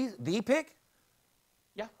 The pick?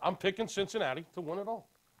 Yeah, I'm picking Cincinnati to win it all.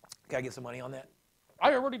 Can I get some money on that?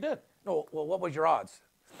 I already did. No. Well, what was your odds?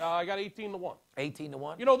 I got 18 to 1. 18 to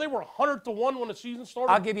 1. You know, they were 100 to 1 when the season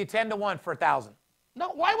started. I'll give you 10 to 1 for 1,000. No,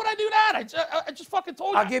 why would I do that? I just fucking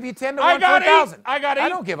told you. I'll give you 10 to 1 for 1,000. I got 8. I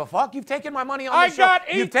don't give a fuck. You've taken my money on this show.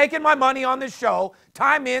 You've taken my money on this show.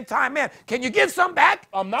 Time in, time in. Can you give some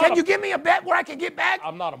back? Can you give me a bet where I can get back?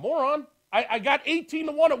 I'm not a moron. I got 18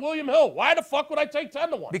 to 1 at William Hill. Why the fuck would I take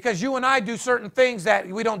 10 to 1? Because you and I do certain things that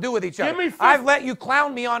we don't do with each other. Give me I've let you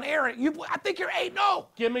clown me on air. I think you're 8-0.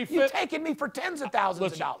 Give me You've taken me for tens of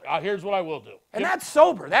thousands of dollars. Here's what I will do. And that's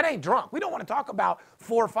sober. That ain't drunk. We don't want to talk about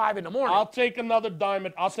 4 or 5 in the morning. I'll take another dime.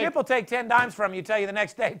 Skip will take 10 dimes from you, tell you the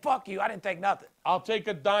next day, fuck you, I didn't take nothing. I'll take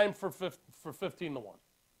a dime for 15 to 1.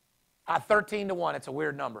 13 to 1, it's a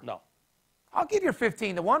weird number. No. I'll give you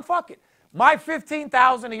 15 to 1, fuck it. My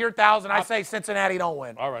 15,000 to your 1,000, I say Cincinnati don't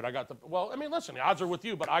win. All right, listen, the odds are with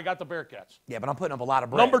you, but I got the Bearcats. Yeah, but I'm putting up a lot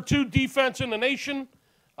of bread. Number 2 defense in the nation.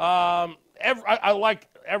 I like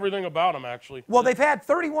everything about them, actually. Well, they've had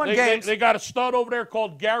 31 games. They got a stud over there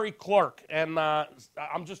called Gary Clark, and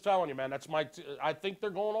I'm just telling you, man, I think they're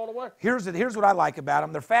going all the way. Here's what I like about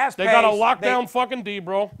them. They're fast-paced. They got a lockdown fucking D,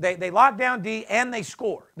 bro. They lock down D, and they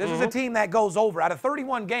score. This is a team that goes over. Out of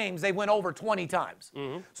 31 games, they went over 20 times.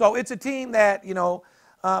 So it's a team that,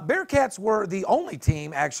 Bearcats were the only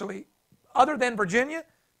team, actually, other than Virginia,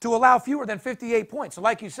 to allow fewer than 58 points. So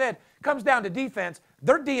like you said, comes down to defense.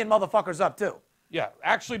 They're D'ing motherfuckers up, too. Yeah,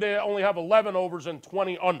 actually, they only have 11 overs and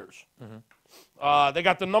 20 unders. They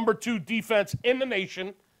got the number 2 defense in the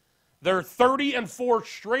nation. They're 30-4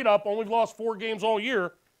 straight up, only lost 4 games all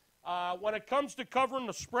year. When it comes to covering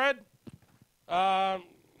the spread,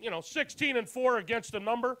 16-4 against the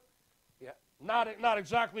number. Yeah. Not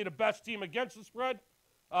exactly the best team against the spread.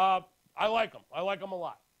 I like them. I like them a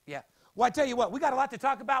lot. Yeah. Well, I tell you what, we got a lot to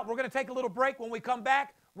talk about. We're going to take a little break. When we come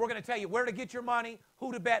back, we're going to tell you where to get your money,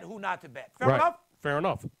 who to bet, who not to bet. Fair enough? Fair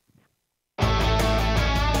enough.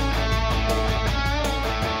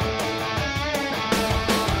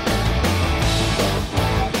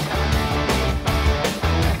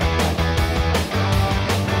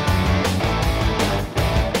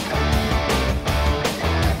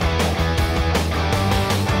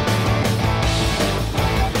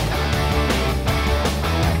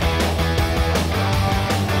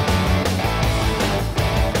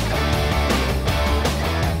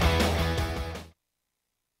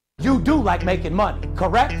 You do like making money,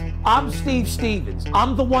 correct? I'm Steve Stevens.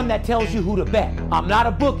 I'm the one that tells you who to bet. I'm not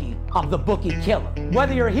a bookie. I'm the bookie killer.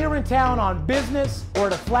 Whether you're here in town on business or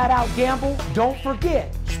to flat out gamble, don't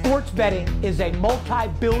forget, sports betting is a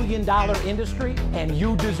multi-billion-dollar industry and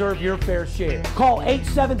you deserve your fair share. Call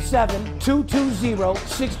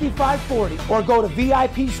 877-220-6540 or go to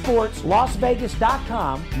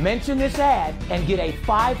VIPSportsLasVegas.com, mention this ad, and get a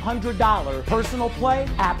 $500 personal play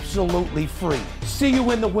absolutely free. See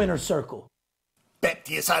you in the winner's circle.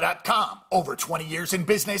 BetDSI.com. Over 20 years in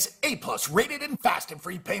business, A+ rated and fast and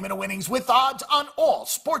free payment of winnings with odds on all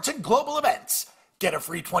sports and global events. Get a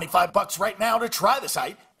free $25 right now to try the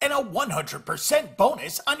site and a 100%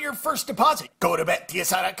 bonus on your first deposit. Go to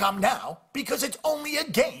BetDSI.com now because it's only a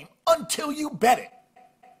game until you bet it.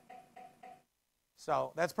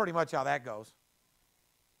 So that's pretty much how that goes.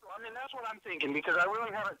 Well, I mean, that's what I'm thinking because I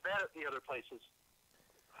really haven't bet at the other places.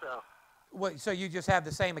 So. What, so you just have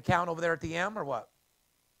the same account over there at the M or what?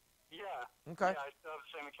 Yeah. Okay. Yeah, I still have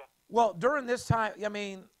the same account. Well, during this time, I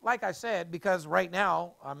mean, like I said, because right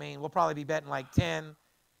now, I mean, we'll probably be betting like 10,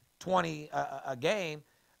 20 a game.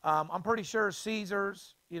 I'm pretty sure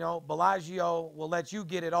Caesars, Bellagio will let you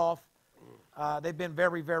get it off. They've been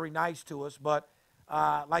very, very nice to us. But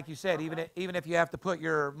like you said, even if you have to put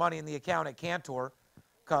your money in the account at Cantor,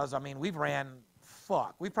 because, I mean, we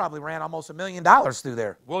probably ran almost $1 million through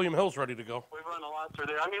there. William Hill's ready to go. We've run a lot through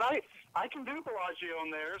there. I mean, I can do Bellagio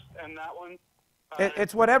on theirs, and that one.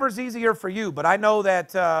 It's whatever's easier for you, but I know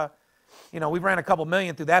that, we've ran a couple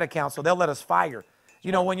million through that account, so they'll let us fire.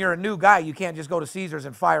 When you're a new guy, you can't just go to Caesars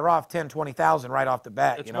and fire off 10, 20,000 right off the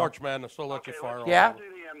bat. It's March Madness, so they'll let you fire off. Yeah?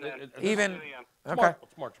 Even. Okay.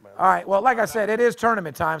 It's March Madness. All right, well, like I said, it is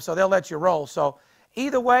tournament time, so they'll let you roll. So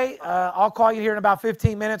either way, I'll call you here in about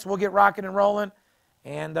 15 minutes. We'll get rocking and rolling,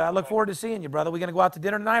 and I look forward to seeing you, brother. We going to go out to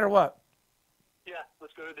dinner tonight or what? Yeah,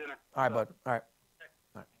 let's go to dinner. All right, bud. All right.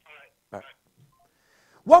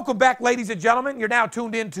 Welcome back, ladies and gentlemen. You're now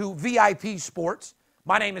tuned into VIP Sports.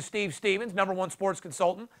 My name is Steve Stevens, #1 sports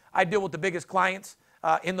consultant. I deal with the biggest clients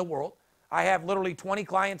in the world. I have literally 20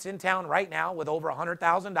 clients in town right now with over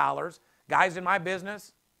 $100,000. Guys in my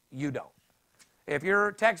business, you don't. If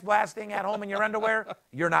you're text blasting at home in your underwear,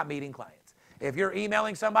 you're not meeting clients. If you're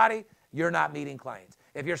emailing somebody, you're not meeting clients.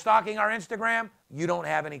 If you're stalking our Instagram, you don't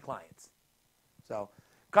have any clients. So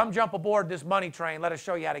come jump aboard this money train. Let us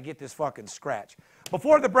show you how to get this fucking scratch.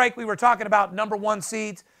 Before the break, we were talking about #1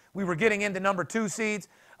 seeds. We were getting into #2 seeds.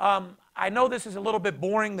 I know this is a little bit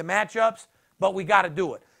boring, the matchups, but we got to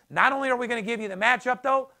do it. Not only are we going to give you the matchup,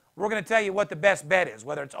 though, we're going to tell you what the best bet is,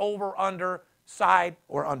 whether it's over, under, side,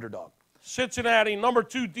 or underdog. Cincinnati,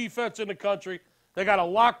 #2 defense in the country. They got a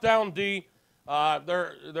lockdown D.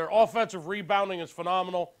 Their offensive rebounding is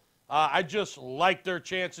phenomenal. I just like their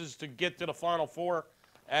chances to get to the Final Four.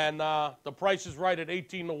 And the price is right at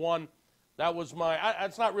 18-1. That was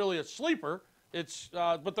it's not really a sleeper.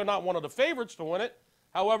 But they're not one of the favorites to win it.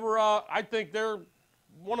 However, I think they're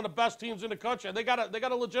one of the best teams in the country. They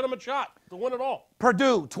got a legitimate shot to win it all.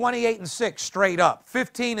 Purdue, 28-6 straight up.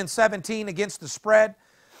 15-17 against the spread.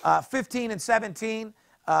 15-17.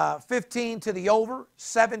 15 to the over.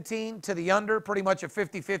 17 to the under. Pretty much a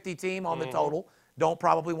 50-50 team on the total. Don't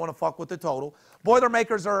probably want to fuck with the total.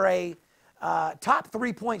 Boilermakers are a top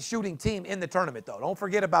 3-point shooting team in the tournament, though. Don't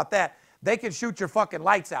forget about that. They can shoot your fucking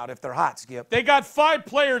lights out if they're hot, Skip. They got 5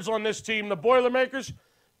 players on this team, the Boilermakers,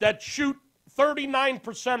 that shoot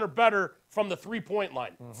 39% or better from the 3-point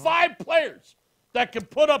line. 5 players that can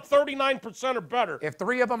put up 39% or better. If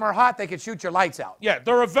 3 of them are hot, they can shoot your lights out. Yeah,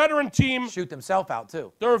 they're a veteran team. Shoot themselves out,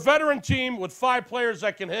 too. They're a veteran team with 5 players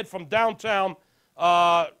that can hit from downtown.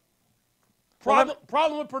 Problem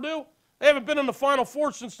with Purdue, They haven't been in the Final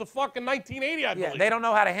Four since the fucking 1980, I believe. Yeah, they don't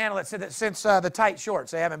know how to handle it since the tight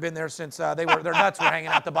shorts. They haven't been there since their nuts were hanging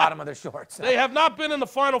out the bottom of their shorts. They have not been in the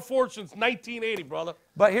Final Four since 1980, brother.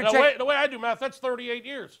 But here, the way I do math, that's 38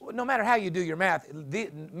 years. No matter how you do your math,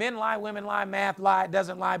 men lie, women lie, math lie,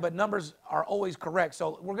 doesn't lie, but numbers are always correct.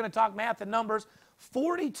 So we're going to talk math and numbers.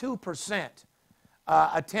 42%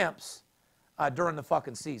 attempts during the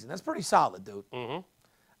fucking season. That's pretty solid, dude.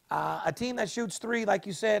 A team that shoots 3, like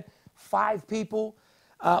you said, 5 people.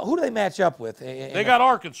 Who do they match up with? They got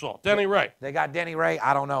Arkansas, Denny Ray. They got Denny Ray.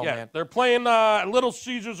 I don't know, Yeah, man. they're playing Little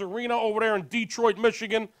Caesars Arena over there in Detroit,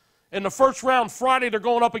 Michigan. In the first round Friday, they're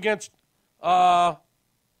going up against no,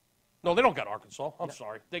 they don't got Arkansas. I'm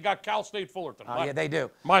sorry. They got Cal State Fullerton. Oh, yeah, they do.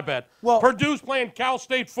 My bad. Well, Purdue's playing Cal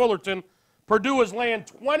State Fullerton. Purdue is laying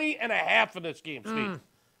 20.5 in this game, Steve.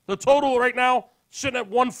 The total right now sitting at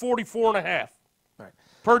 144.5. Right.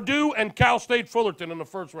 Purdue and Cal State Fullerton in the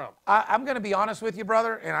first round. I'm going to be honest with you,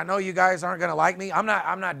 brother, and I know you guys aren't going to like me. I'm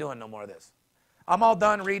not doing no more of this. I'm all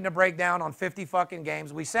done reading a breakdown on 50 fucking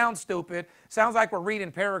games. We sound stupid. Sounds like we're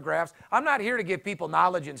reading paragraphs. I'm not here to give people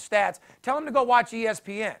knowledge and stats. Tell them to go watch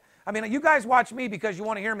ESPN. I mean, you guys watch me because you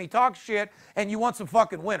want to hear me talk shit and you want some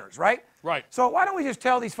fucking winners, right? Right. So why don't we just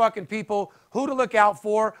tell these fucking people who to look out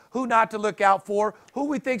for, who not to look out for, who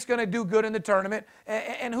we think's going to do good in the tournament,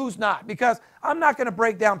 and who's not? Because I'm not going to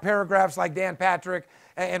break down paragraphs like Dan Patrick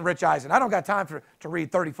and Rich Eisen. I don't got time to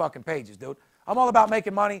read 30 fucking pages, dude. I'm all about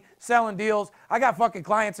making money, selling deals. I got fucking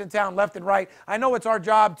clients in town left and right. I know it's our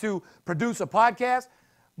job to produce a podcast,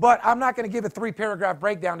 but I'm not going to give a 3-paragraph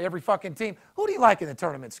breakdown to every fucking team. Who do you like in the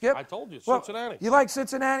tournament, Skip? I told you, Cincinnati. You like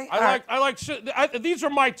Cincinnati? These are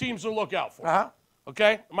my teams to look out for. Uh-huh.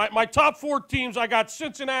 Okay? My top 4 teams, I got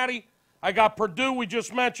Cincinnati. I got Purdue, we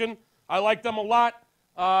just mentioned. I like them a lot.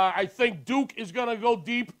 I think Duke is going to go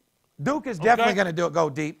deep. Duke is definitely going to go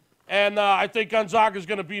deep. And I think Gonzaga is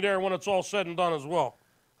going to be there when it's all said and done as well.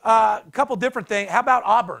 A couple different things. How about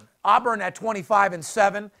Auburn? Auburn at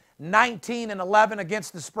 25-7, 19-11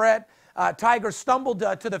 against the spread. Tigers stumbled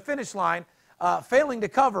to the finish line, failing to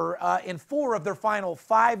cover in 4 of their final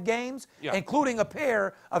 5 games, including a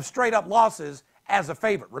pair of straight-up losses as a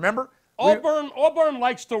favorite. Remember? Auburn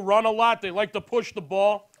likes to run a lot. They like to push the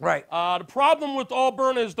ball. Right. The problem with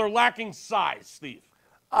Auburn is they're lacking size, Steve.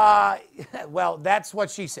 Well, that's what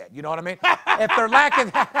she said. You know what I mean? If they're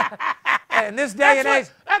lacking in this day and age.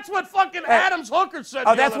 That's what fucking Adam's hooker said.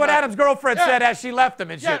 Oh, that's what Adam's girlfriend said as she left him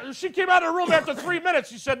and shit. Yeah, she came out of the room after 3 minutes.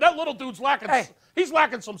 She said, that little dude's lacking, he's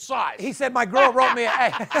lacking some size. He said, my girl wrote me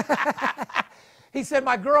he said,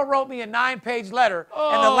 my girl wrote me a 9-page letter,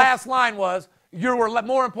 and the last line was,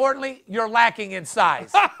 more importantly, you're lacking in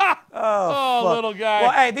size. Little guy.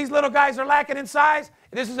 Well, hey, these little guys are lacking in size.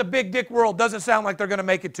 This is a big dick world. Doesn't sound like they're going to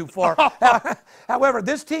make it too far. However,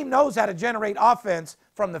 this team knows how to generate offense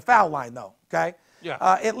from the foul line, though, okay?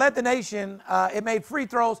 Yeah. It led the nation. It made free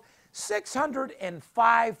throws,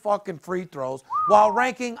 605 fucking free throws, while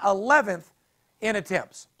ranking 11th in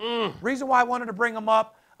attempts. Reason why I wanted to bring them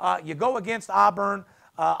up, you go against Auburn.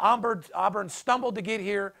 Auburn stumbled to get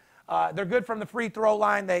here. They're good from the free throw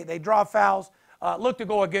line. They draw fouls. Look to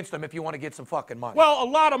go against them if you want to get some fucking money. Well, a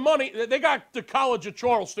lot of money. They got the College of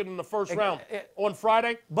Charleston in the first round on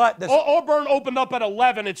Friday. But Auburn opened up at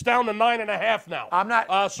 11. It's down to 9.5 now. I'm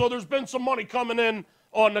not. So there's been some money coming in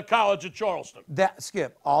on the College of Charleston.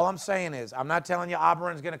 Skip, all I'm saying is I'm not telling you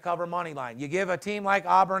Auburn's going to cover money line. You give a team like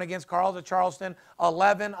Auburn against College of Charleston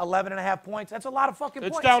 11.5 points. That's a lot of fucking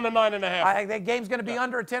points. It's down to 9.5. That game's going to be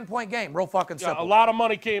under a 10-point game. Real fucking simple. A lot of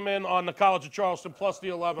money came in on the College of Charleston plus the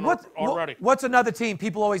 11 already. What's another team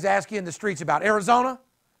people always ask you in the streets about? Arizona?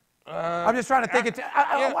 I'm just trying to think.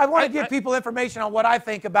 I want to give people information on what I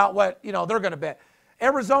think about what they're going to bet.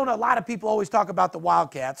 Arizona, a lot of people always talk about the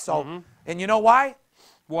Wildcats. So, and you know why?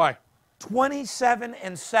 Why?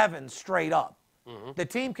 27-7 straight up. The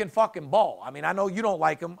team can fucking ball. I mean, I know you don't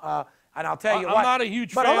like them, and I'll tell you why. I'm not a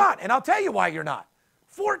huge fan. But hold on, and I'll tell you why you're not.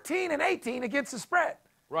 14-18 against the spread.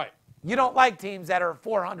 Right. You don't like teams that are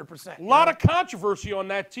 400%. A lot of controversy on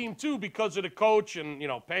that team too because of the coach and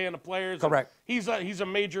paying the players. Correct. He's a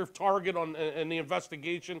major target in the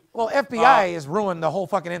investigation. Well, FBI has ruined the whole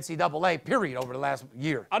fucking NCAA period over the last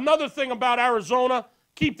year. Another thing about Arizona.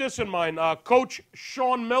 Keep this in mind. Coach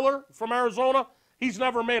Sean Miller from Arizona, he's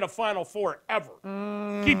never made a Final Four ever.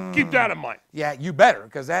 Keep that in mind. Yeah, you better,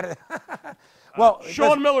 because that. Well,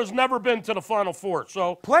 Sean Miller's never been to the Final Four,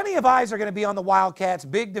 so plenty of eyes are going to be on the Wildcats.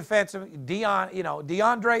 Big defensive.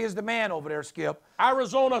 DeAndre is the man over there, Skip.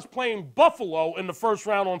 Arizona's playing Buffalo in the first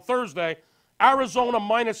round on Thursday. Arizona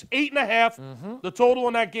minus 8.5. The total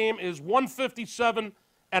in that game is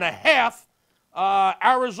 157.5.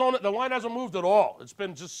 Arizona, the line hasn't moved at all. It's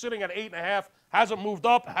been just sitting at 8.5. Hasn't moved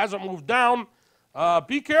up, hasn't moved down.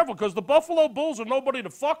 Be careful, because the Buffalo Bulls are nobody to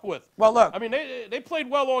fuck with. Well, look. I mean, they played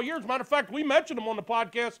well all year. As a matter of fact, we mentioned them on the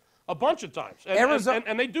podcast a bunch of times.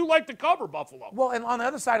 And they do like to cover Buffalo. Well, and on the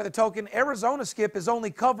other side of the token, Arizona, Skip, has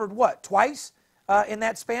only covered, what, twice in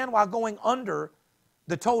that span, while going under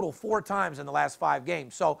the total 4 times in the last 5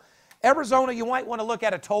 games. So Arizona, you might want to look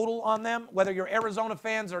at a total on them, whether you're Arizona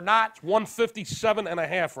fans or not.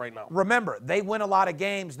 157.5 right now. Remember, they win a lot of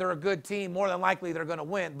games. They're a good team. More than likely, they're going to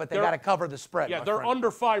win, but they got to cover the spread. Yeah, they're under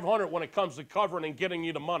 500 when it comes to covering and getting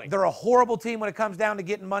you the money. They're a horrible team when it comes down to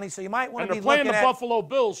getting money, so you might want to be looking at... And they're playing the at, Buffalo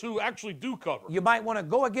Bills, who actually do cover. You might want to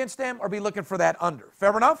go against them or be looking for that under.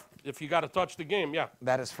 Fair enough? If you got to touch the game, yeah.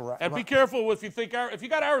 That is for right. And be careful if you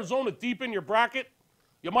got Arizona deep in your bracket.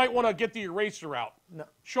 You might want to get the eraser out. No.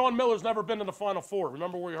 Sean Miller's never been in the Final Four.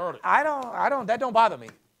 Remember where you heard it? I don't. That don't bother me.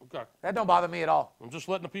 Okay. That don't bother me at all. I'm just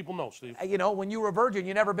letting the people know, Steve. You know, when you were a virgin,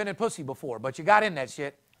 you never been in pussy before, but you got in that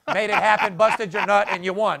shit. Made it happen, busted your nut, and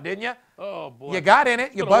you won, didn't you? Oh, boy. You got in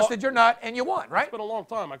it, you busted your nut, and you won, right? It's been a long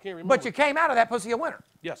time. I can't remember. But you came out of that pussy a winner.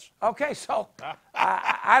 Yes. Okay, so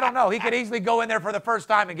I don't know. He could easily go in there for the first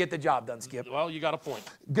time and get the job done, Skip. Well, you got a point.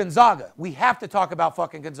 Gonzaga. We have to talk about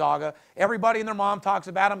fucking Gonzaga. Everybody and their mom talks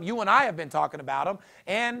about him. You and I have been talking about him.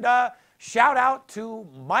 And shout out to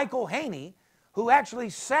Michael Haney, who actually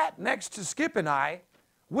sat next to Skip and I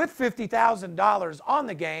with $50,000 on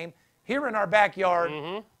the game here in our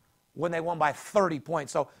backyard when they won by 30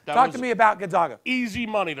 points. So talk to me about Gonzaga. Easy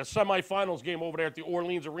money, the semifinals game over there at the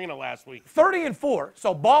Orleans Arena last week. 30-4,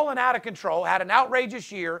 so balling out of control, had an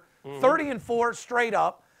outrageous year, 30-4 straight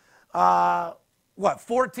up.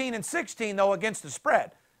 14-16, though, against the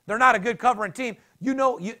spread. They're not a good covering team. You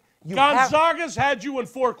know, Gonzaga's had you in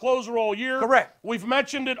foreclosure all year. Correct. We've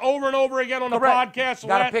mentioned it over and over again on the podcast.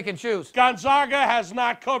 Got to pick and choose. Gonzaga has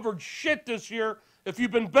not covered shit this year. If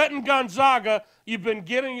you've been betting Gonzaga, you've been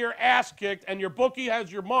getting your ass kicked, and your bookie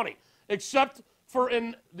has your money. Except for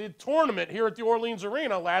in the tournament here at the Orleans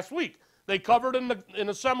Arena last week. They covered in the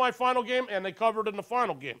semifinal game, and they covered in the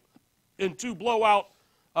final game in two blowout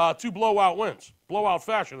wins. Blowout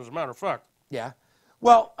fashion, as a matter of fact. Yeah.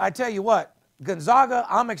 Well, I tell you what, Gonzaga,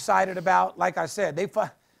 I'm excited about. Like I said,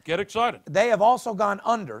 get excited. They have also gone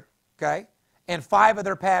under, okay, in 5 of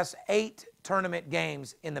their past 8 tournament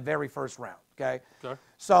games in the very first round, okay?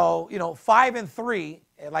 So, 5-3,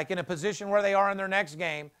 like in a position where they are in their next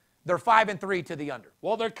game, they're 5-3 to the under.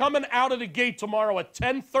 Well, they're coming out of the gate tomorrow at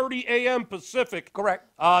 10:30 a.m. Pacific. Correct.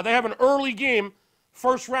 They have an early game.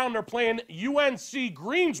 First round, they're playing UNC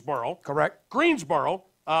Greensboro. Correct. Greensboro.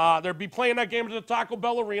 They'll be playing that game at the Taco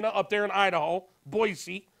Bell Arena up there in Idaho,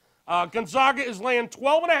 Boise. Gonzaga is laying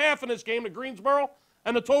 12.5 in this game to Greensboro,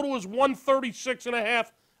 and the total is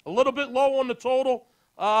 136.5. A little bit low on the total.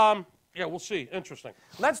 Yeah, we'll see. Interesting.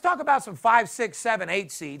 Let's talk about some 5, 6, 7,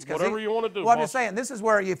 8 seeds. Whatever you want to do. Well, I'm just saying, this is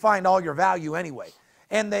where you find all your value anyway.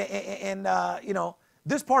 And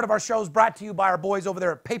this part of our show is brought to you by our boys over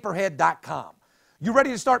there at Paperhead.com. You ready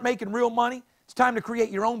to start making real money? It's time to create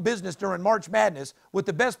your own business during March Madness with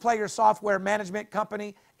the best player software management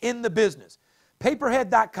company in the business.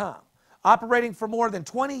 Paperhead.com. Operating for more than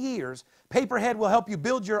 20 years, Paperhead will help you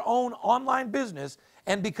build your own online business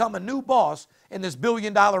and become a new boss in this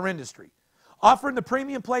billion-dollar industry. Offering the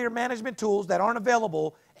premium player management tools that aren't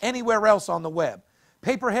available anywhere else on the web.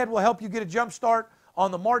 Paperhead will help you get a jump start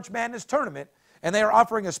on the March Madness tournament, and they are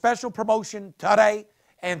offering a special promotion today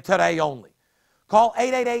and today only. Call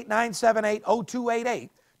 888-978-0288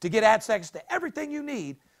 to get access to everything you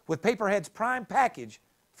need with Paperhead's Prime package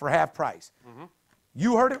for half price.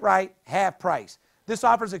 You heard it right, half price. This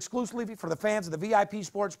offer is exclusively for the fans of the VIP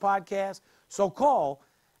Sports Podcast, so call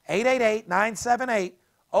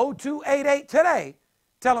 888-978-0288 today.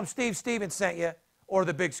 Tell them Steve Stevens sent you or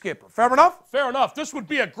the Big Skipper. Fair enough? Fair enough. This would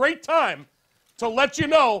be a great time to let you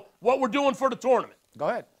know what we're doing for the tournament. Go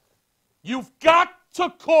ahead. You've got to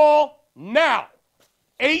call now.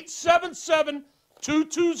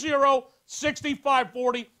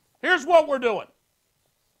 877-220-6540. Here's what we're doing.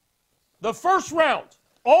 The first round,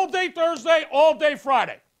 all day Thursday, all day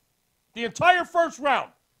Friday. The entire first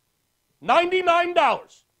round, $99.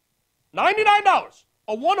 $99.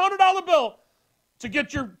 A $100 bill to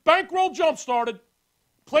get your bankroll jump started.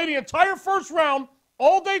 Play the entire first round,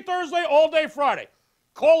 all day Thursday, all day Friday.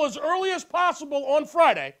 Call as early as possible on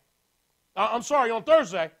Friday. On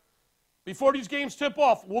Thursday. Before these games tip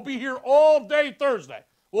off. We'll be here all day Thursday.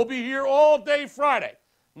 We'll be here all day Friday.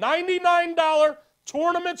 $99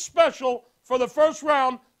 tournament special for the first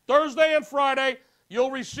round, Thursday and Friday.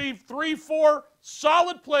 You'll receive 3-4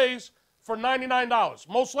 solid plays for $99.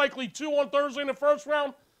 Most likely 2 on Thursday in the first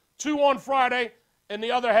round, 2 on Friday in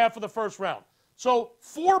the other half of the first round. So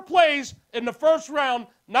 4 plays in the first round,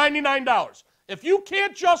 $99. If you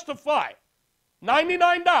can't justify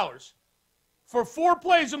 $99 for 4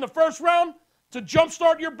 plays in the first round to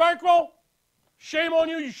jumpstart your bankroll, shame on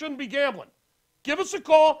you. You shouldn't be gambling. Give us a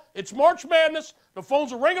call. It's March Madness. The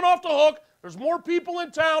phones are ringing off the hook. There's more people in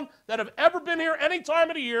town that have ever been here any time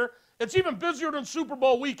of the year. It's even busier than Super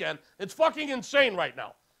Bowl weekend. It's fucking insane right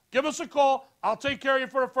now. Give us a call. I'll take care of you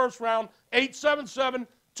for the first round.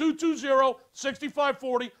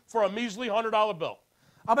 877-220-6540 for a measly $100 bill.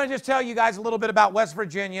 I'm going to just tell you guys a little bit about West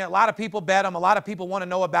Virginia. A lot of people bet them. A lot of people want to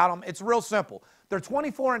know about them. It's real simple. They're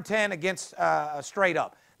 24-10 against straight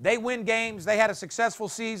up. They win games. They had a successful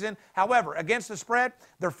season. However, against the spread,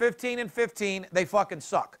 they're 15-15. They fucking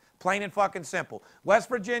suck. Plain and fucking simple. West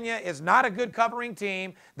Virginia is not a good covering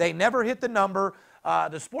team. They never hit the number.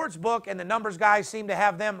 The sports book and the numbers guys seem to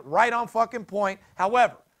have them right on fucking point.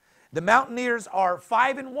 However, the Mountaineers are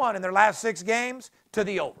 5-1 in their last 6 games to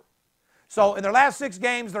the over. So in their last 6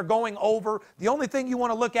 games, they're going over. The only thing you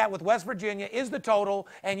want to look at with West Virginia is the total,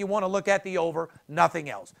 and you want to look at the over, nothing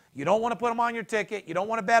else. You don't want to put them on your ticket. You don't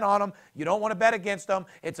want to bet on them. You don't want to bet against them.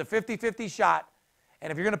 It's a 50-50 shot. And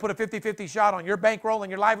if you're going to put a 50-50 shot on your bankroll and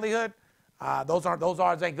your livelihood, those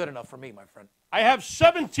odds ain't good enough for me, my friend. I have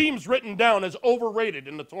 7 teams written down as overrated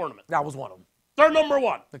in the tournament. That was one of them. They're number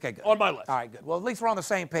 1 Okay, good. on my list. All right, good. Well, at least we're on the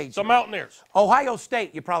same page. The here. Mountaineers. Ohio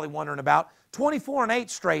State, you're probably wondering about. 24-8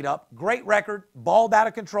 straight up. Great record. Balled out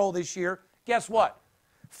of control this year. Guess what?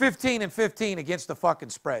 15-15 against the fucking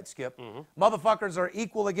spread, Skip. Motherfuckers are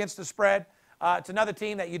equal against the spread. It's another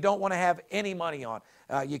team that you don't want to have any money on.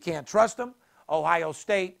 You can't trust them. Ohio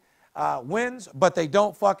State wins, but they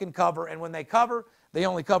don't fucking cover. And when they cover, they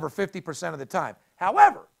only cover 50% of the time.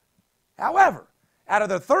 However, out of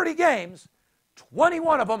their 30 games,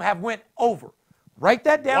 21 of them have went over. Write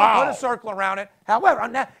that down. Wow. Put a circle around it. However,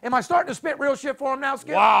 am I starting to spit real shit for them now,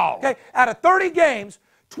 Skip? Wow. Okay. Out of 30 games,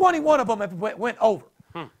 21 of them have went over.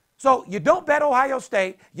 So you don't bet Ohio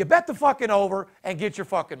State. You bet the fucking over and get your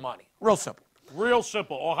fucking money. Real simple. Real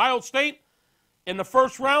simple. Ohio State in the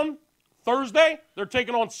first round, Thursday, they're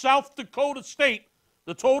taking on South Dakota State.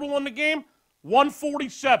 The total in the game,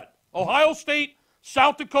 147. Ohio State,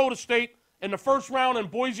 South Dakota State in the first round in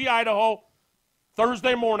Boise, Idaho,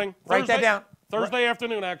 Thursday morning. Write that down. Thursday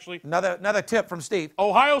afternoon, actually. Another tip from Steve.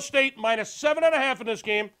 Ohio State minus 7.5 in this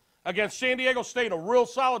game against San Diego State, a real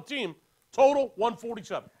solid team. Total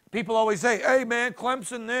 147. People always say, hey, man,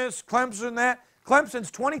 Clemson this, Clemson that. Clemson's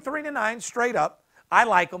 23-9 straight up. I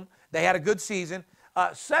like them. They had a good season.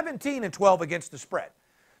 17-12 against the spread.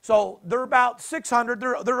 So they're about 600.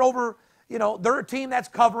 They're over, they're a team that's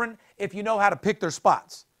covering if you know how to pick their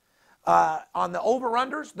spots. On the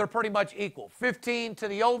over-unders, they're pretty much equal. 15 to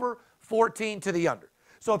the over, 14 to the under.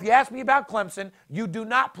 So if you ask me about Clemson, you do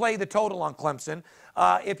not play the total on Clemson.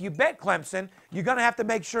 If you bet Clemson, you're going to have to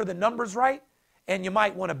make sure the number's right, and you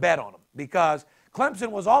might want to bet on them because Clemson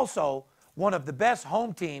was also one of the best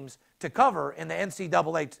home teams to cover in the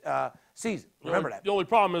NCAA season. Remember that. The only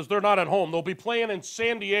problem is they're not at home. They'll be playing in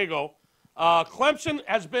San Diego. Clemson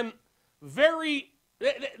has been very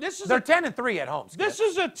They're 10-3 at home. Skip. This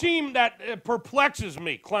is a team that perplexes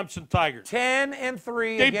me, Clemson Tigers.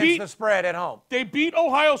 10-3 against the spread at home. They beat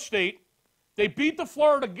Ohio State. They beat the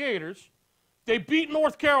Florida Gators. They beat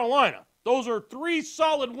North Carolina. Those are 3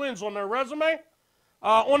 solid wins on their resume.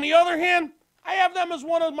 On the other hand, I have them as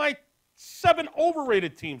one of my 7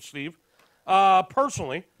 overrated teams, Steve.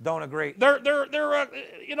 Personally, don't agree. They're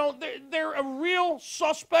a real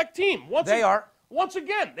suspect team. Once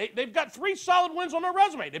again, they've got 3 solid wins on their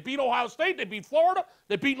resume. They beat Ohio State, they beat Florida,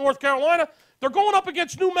 they beat North Carolina. They're going up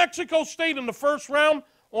against New Mexico State in the first round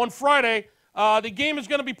on Friday. The game is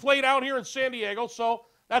going to be played out here in San Diego, so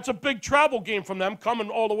that's a big travel game from them, coming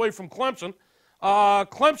all the way from Clemson.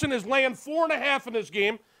 Clemson is laying 4.5 in this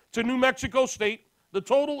game to New Mexico State. The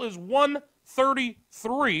total is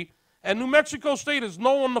 133, and New Mexico State is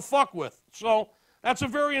no one to fuck with. So that's a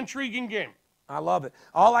very intriguing game. I love it.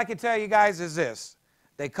 All I can tell you guys is this.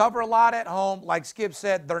 They cover a lot at home. Like Skip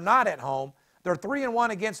said, they're not at home. They're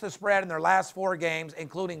 3-1 against the spread in their last 4 games,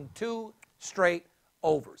 including 2 straight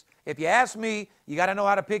overs. If you ask me, you got to know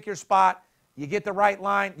how to pick your spot. You get the right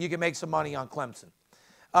line, you can make some money on Clemson.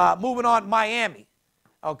 Moving on, Miami.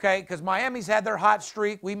 Okay, because Miami's had their hot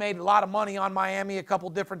streak. We made a lot of money on Miami a couple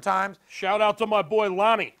different times. Shout out to my boy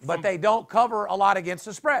Lonnie. But they don't cover a lot against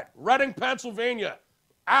the spread. Reading, Pennsylvania.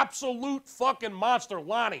 Absolute fucking monster,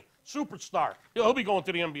 Lonnie. Superstar. He'll be going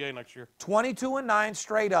to the NBA next year. 22-9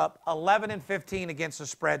 straight up, 11-15 against the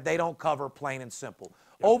spread. They don't cover, plain and simple.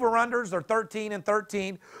 Over-unders, they're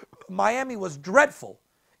 13-13. Miami was dreadful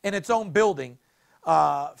in its own building,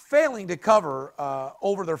 failing to cover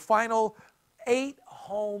over their final 8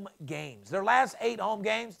 home games. Their last 8 home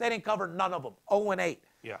games, they didn't cover none of them, 0-8.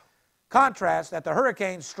 Yeah. Contrast that the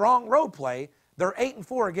Hurricanes' strong road play, they're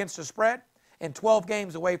 8-4 against the spread and 12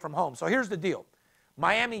 games away from home. So here's the deal.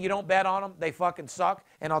 Miami, you don't bet on them. They fucking suck.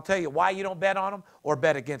 And I'll tell you why you don't bet on them or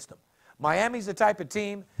bet against them. Miami's the type of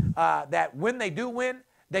team that when they do win,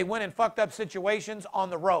 they win in fucked up situations on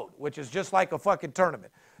the road, which is just like a fucking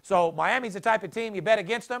tournament. So Miami's the type of team, you bet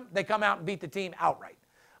against them, they come out and beat the team outright.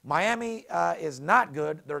 Miami is not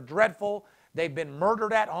good. They're dreadful. They've been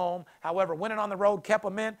murdered at home. However, winning on the road kept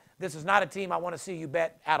them in. This is not a team I want to see you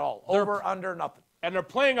bet at all. Over, under, nothing. And they're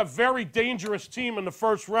playing a very dangerous team in the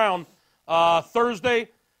first round. Thursday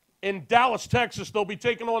in Dallas, Texas, they'll be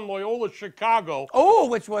taking on Loyola Chicago. Oh,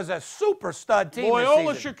 which was a super stud team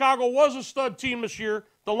Loyola this season. Chicago was a stud team this year.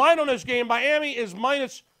 The line on this game, Miami is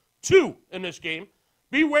 -2 in this game.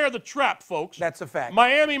 Beware the trap, folks. That's a fact.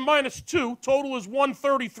 Miami -2. Total is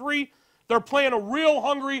 133. They're playing a real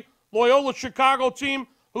hungry Loyola Chicago team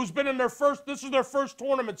who's been in their first, this is their first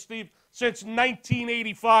tournament, Steve, since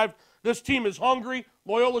 1985. This team is hungry.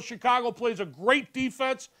 Loyola Chicago plays a great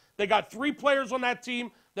defense. They got 3 players on that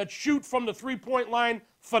team that shoot from the three-point line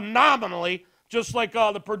phenomenally, just like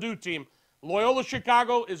the Purdue team. Loyola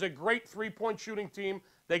Chicago is a great three-point shooting team.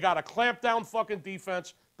 They got a clamp-down fucking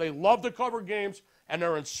defense. They love to cover games, and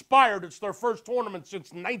they're inspired. It's their first tournament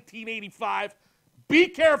since 1985. Be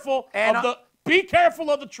careful Be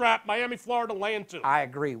careful of the trap. Miami, Florida, laying 2. I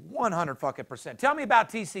agree, 100%. Tell me about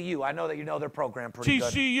TCU. I know that you know their program pretty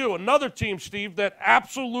good. TCU, another team, Steve, that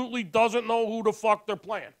absolutely doesn't know who the fuck they're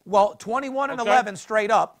playing. Well, 21-11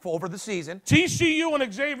 straight up over the season. TCU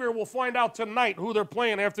and Xavier will find out tonight who they're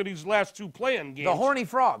playing after these last 2 playing games. The Horny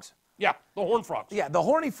Frogs. Yeah, the Horned Frogs. Yeah, the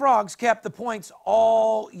Horny Frogs kept the points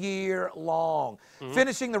all year long,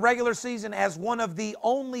 finishing the regular season as one of the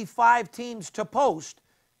only 5 teams to post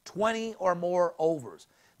 20 or more overs.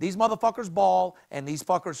 These motherfuckers ball, and these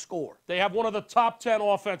fuckers score. They have one of the top 10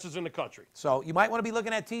 offenses in the country. So you might want to be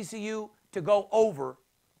looking at TCU to go over.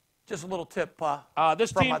 Just a little tip my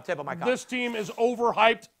tip of my collar. This team is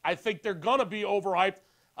overhyped. I think they're going to be overhyped.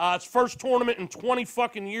 It's first tournament in 20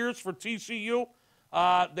 fucking years for TCU.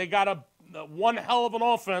 They got one hell of an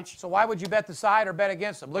offense. So why would you bet the side or bet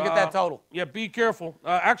against them? Look at that total. Yeah, be careful.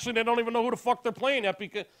 Actually, they don't even know who the fuck they're playing yet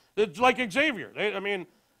because it's like Xavier.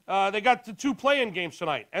 They got the 2 playing games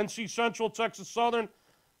tonight. NC Central, Texas Southern,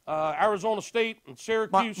 Arizona State, and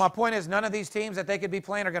Syracuse. My point is none of these teams that they could be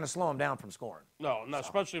playing are going to slow them down from scoring. No,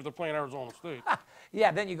 especially if they're playing Arizona State.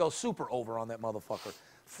 Yeah, then you go super over on that motherfucker.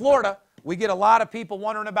 Florida, we get a lot of people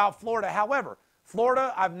wondering about Florida. However,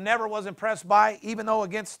 Florida, I've never was impressed by, even though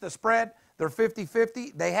against the spread, they're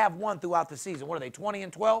 50-50. They have won throughout the season. What are they,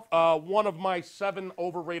 20-12? One of my 7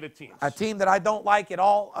 overrated teams. A team that I don't like at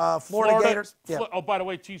all, Florida Gators. Yeah. Oh, by the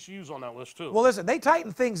way, TCU's on that list, too. Well, listen, they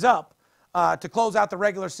tightened things up to close out the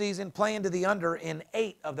regular season, playing to the under in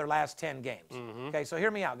 8 of their last 10 games. Okay, so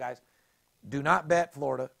hear me out, guys. Do not bet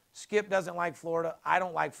Florida. Skip doesn't like Florida. I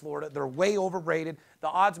don't like Florida. They're way overrated. The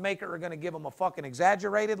odds maker are going to give them a fucking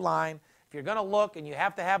exaggerated line. If you're going to look and you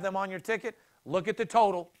have to have them on your ticket, look at the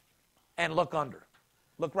total and look under.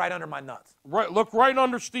 Look right under my nuts. Right, look right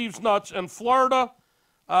under Steve's nuts. And Florida,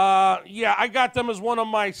 yeah, I got them as one of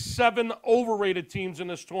my 7 overrated teams in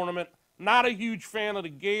this tournament. Not a huge fan of the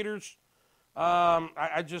Gators.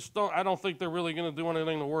 I just don't think they're really going to do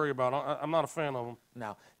anything to worry about. I'm not a fan of them.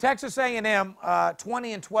 No. Texas A&M,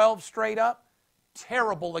 20-12 straight up.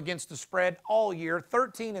 Terrible against the spread all year,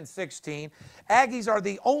 13-16. Aggies are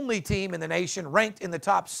the only team in the nation ranked in the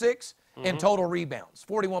top 6 in total rebounds,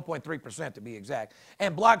 41.3% to be exact.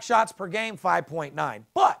 And block shots per game, 5.9.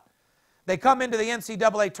 But they come into the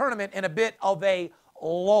NCAA tournament in a bit of a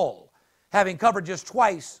lull, having covered just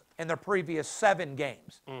twice in their previous 7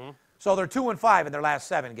 games. So they're 2-5 in their last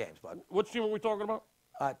 7 games, bud. Which team are we talking about?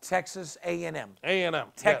 Texas A&M. A&M.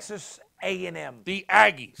 Texas A&M. The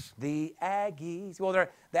Aggies. The Aggies. Well,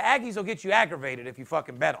 the Aggies will get you aggravated if you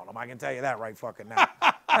fucking bet on them. I can tell you that right fucking now.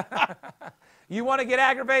 You want to get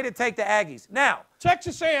aggravated? Take the Aggies. Now,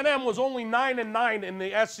 Texas A&M was only 9-9 in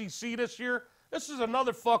the SEC this year. This is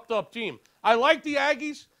another fucked up team. I like the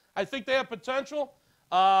Aggies. I think they have potential.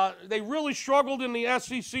 They really struggled in the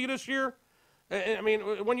SEC this year. I mean,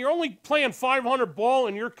 when you're only playing 500 ball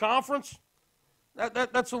in your conference,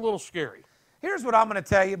 that's a little scary. Here's what I'm going to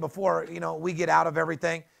tell you before we get out of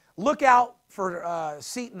everything. Look out for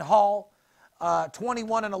Seton Hall,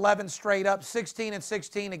 21-11 straight up,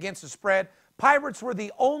 16-16 against the spread. Pirates were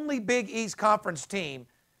the only Big East Conference team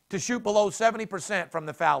to shoot below 70% from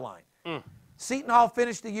the foul line. Seton Hall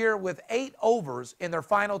finished the year with 8 overs in their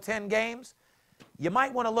final 10 games. You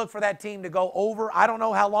might want to look for that team to go over. I don't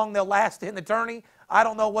know how long they'll last in the tourney. I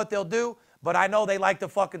don't know what they'll do, but I know they like to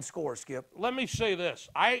fucking score, Skip. Let me say this.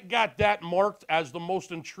 I got that marked as the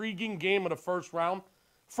most intriguing game of the first round.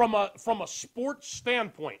 From a sports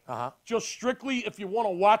standpoint, just strictly if you want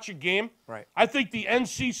to watch a game, right. I think the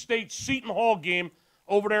NC State Seton Hall game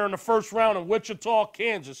over there in the first round in Wichita,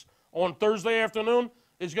 Kansas on Thursday afternoon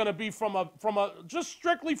is going to be from a just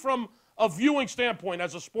strictly from a viewing standpoint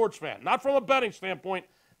as a sports fan, not from a betting standpoint.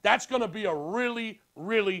 That's going to be a really,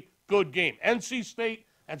 really good game. NC State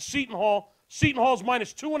and Seton Hall. Seton Hall's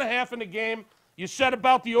minus 2.5 in the game. You said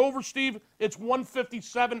about the over, Steve, it's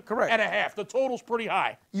 157 Correct. and a half. The total's pretty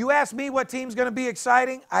high. You ask me what team's going to be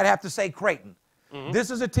exciting, I'd have to say Creighton.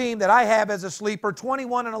 This is a team that I have as a sleeper,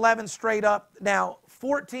 21-11 straight up. Now,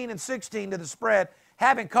 14-16 to the spread,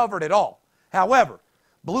 haven't covered it all. However,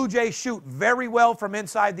 Blue Jays shoot very well from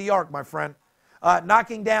inside the arc, my friend,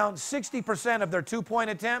 knocking down 60% of their two-point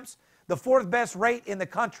attempts, the 4th best rate in the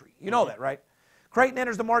country. You know that, right? Creighton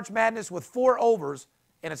enters the March Madness with 4 overs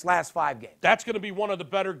in its last 5 games. That's going to be one of the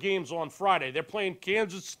better games on Friday. They're playing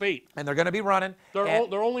Kansas State. And they're going to be running.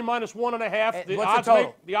 They're only minus 1.5. What's the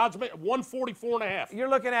total? The odds make 144.5. You're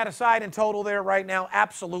looking at a side and total there right now.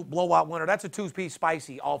 Absolute blowout winner. That's a 2-piece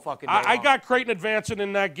spicy all fucking day I long. got Creighton advancing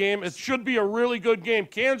in that game. It should be a really good game.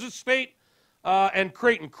 Kansas State and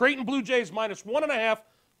Creighton. Creighton Blue Jays minus 1.5.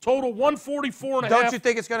 Total 144.5. Don't you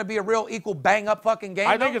think it's going to be a real equal bang-up fucking game?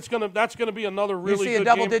 I think that's going to be another really good game. You see a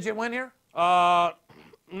double-digit win here?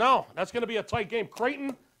 No, that's going to be a tight game.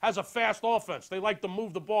 Creighton has a fast offense. They like to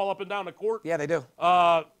move the ball up and down the court. Yeah, they do.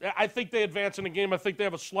 I think they advance in the game. I think they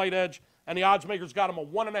have a slight edge, and the odds makers got them a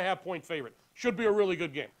 1.5-point favorite. Should be a really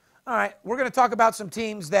good game. All right, we're going to talk about some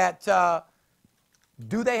teams that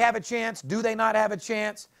do they have a chance? Do they not have a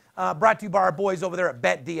chance? Brought to you by our boys over there at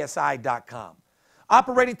BetDSI.com.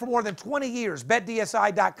 Operating for more than 20 years,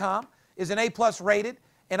 BetDSI.com is an A-plus rated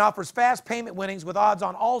and offers fast payment winnings with odds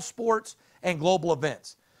on all sports and global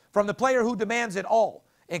events. From the player who demands it all,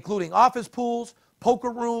 including office pools,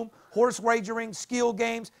 poker room, horse wagering, skill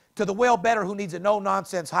games, to the whale bettor who needs a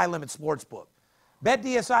no-nonsense high-limit sports book.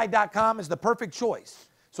 BetDSI.com is the perfect choice.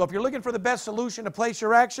 So if you're looking for the best solution to place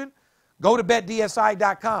your action, go to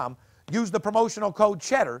BetDSI.com, use the promotional code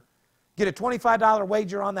CHEDDAR, get a $25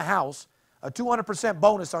 wager on the house, a 200%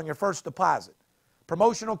 bonus on your first deposit.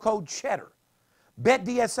 Promotional code CHEDDAR.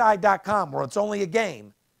 BetDSI.com, where it's only a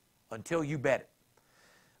game until you bet it.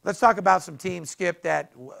 Let's talk about some teams, Skip,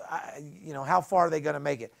 that, how far are they going to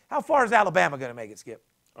make it? How far is Alabama going to make it, Skip?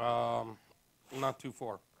 Not too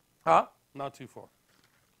far. Huh? Not too far.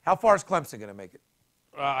 How far is Clemson going to make it?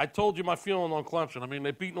 I told you my feeling on Clemson. I mean, they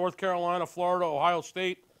beat North Carolina, Florida, Ohio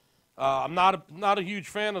State. I'm not a huge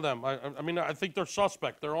fan of them. I think they're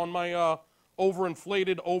suspect. They're on my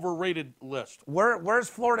overinflated, overrated list. Where's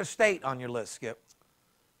Florida State on your list, Skip?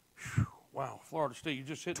 Whew. Wow, Florida State, you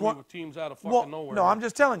just hit me with teams out of fucking Well, nowhere. no, I'm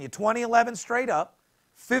just telling you, 20-11 straight up,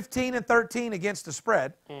 15-13 against the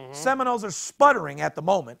spread. Seminoles are sputtering at the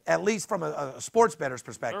moment, at least from a sports bettor's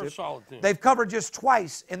perspective. They're a solid team. They've covered just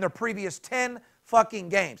twice in their previous 10 fucking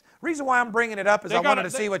games. Reason why I'm bringing it up is I wanted to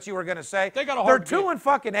see what you were going to say. They got a hard They're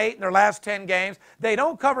 2-8 in their last 10 games. They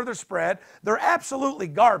don't cover their spread. They're absolutely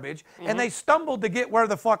garbage, and they stumbled to get where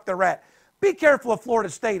the fuck they're at. Be careful of Florida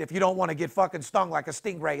State if you don't want to get fucking stung like a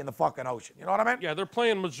stingray in the fucking ocean. You know what I mean? Yeah, they're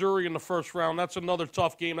playing Missouri in the first round. That's another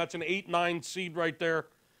tough game. That's an 8-9 seed right there.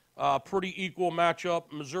 Pretty equal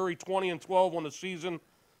matchup. Missouri 20-12 on the season.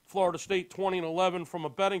 Florida State 20-11. From a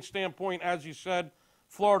betting standpoint, as you said,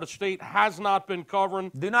 Florida State has not been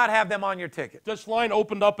covering. Do not have them on your ticket. This line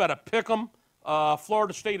opened up at a pick'em.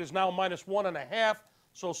 Florida State is now minus 1.5.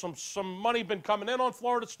 So some money been coming in on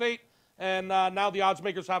Florida State. And now the odds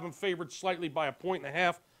makers have them favored slightly by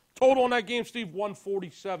 1.5. Total on that game, Steve,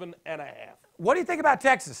 147.5. What do you think about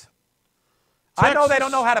Texas? I know they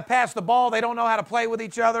don't know how to pass the ball. They don't know how to play with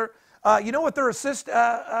each other. You know what their assist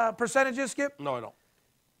percentage is, Skip? No, I don't.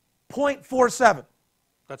 0.47.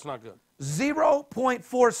 That's not good.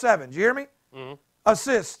 0.47. Do you hear me?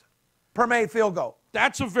 Assist per made field goal.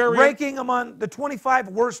 That's a very... Ranking among the 25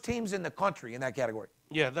 worst teams in the country in that category.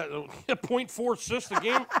 Yeah, that 0.4 assists a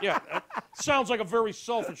game. Yeah, that sounds like a very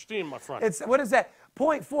selfish team, my friend. What is that?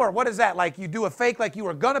 0.4. What is that? Like you do a fake, like you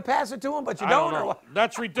were gonna pass it to him, but you don't. I don't know.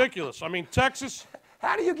 That's ridiculous. I mean, Texas.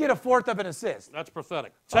 How do you get a fourth of an assist? That's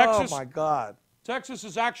pathetic. Texas. Oh my God. Texas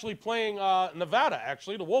is actually playing Nevada.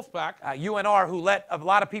 Actually, the Wolfpack. UNR, who let a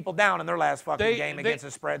lot of people down in their last fucking game against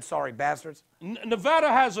the spread. Sorry, bastards. Nevada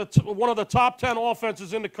has one of the top 10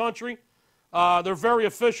 offenses in the country. They're very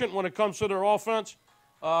efficient when it comes to their offense.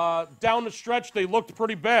 Down the stretch, they looked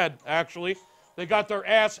pretty bad, actually. They got their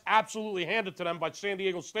ass absolutely handed to them by San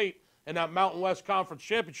Diego State in that Mountain West Conference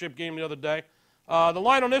Championship game the other day. The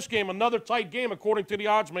line on this game, another tight game according to the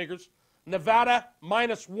odds makers. Nevada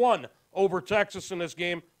 -1 over Texas in this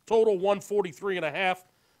game. Total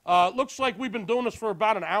 143.5. Looks like we've been doing this for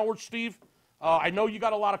about an hour, Steve. I know you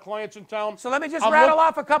got a lot of clients in town. So let me just rattle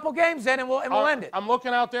off a couple games then, and we'll end it. I'm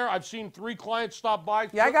looking out there. I've seen 3 clients stop by.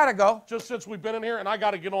 Yeah, I got to go. Just since we've been in here, and I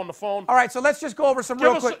got to get on the phone. All right, so let's just go over some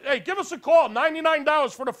real quick. Give us a call.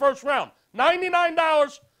 $99 for the first round.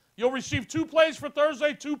 $99. You'll receive 2 plays for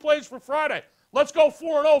Thursday, 2 plays for Friday. Let's go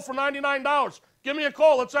 4-0 for $99. Give me a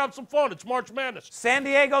call. Let's have some fun. It's March Madness. San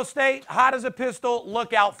Diego State, hot as a pistol.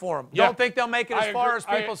 Look out for them. Yeah. Don't think they'll make it as far as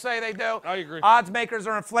people say they do. I agree. Odds makers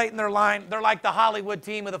are inflating their line. They're like the Hollywood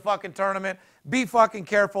team of the fucking tournament. Be fucking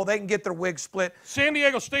careful. They can get their wig split. San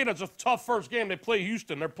Diego State has a tough first game. They play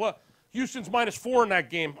Houston. Houston's -4 in that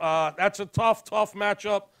game. That's a tough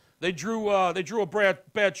matchup. They drew a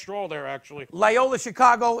bad straw there, actually. Loyola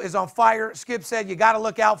Chicago is on fire. Skip said you got to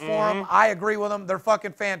look out for them. I agree with them. They're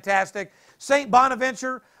fucking fantastic. St.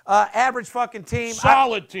 Bonaventure, average fucking team.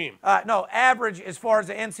 Solid team. No, average as far as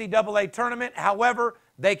the NCAA tournament. However,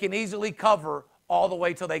 they can easily cover all the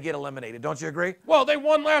way till they get eliminated. Don't you agree? Well, they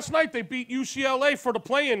won last night. They beat UCLA for the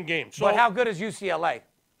play-in game. So, but how good is UCLA?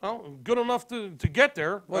 Well, good enough to get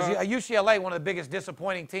there. Was UCLA one of the biggest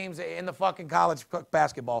disappointing teams in the fucking college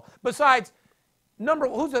basketball? Besides,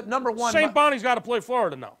 who's the number one? St. Bonnie's got to play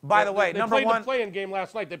Florida now. By the way, they number played one the play-in game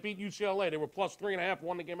last night. They beat UCLA. They were +3.5,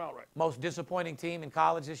 won the game outright. Most disappointing team in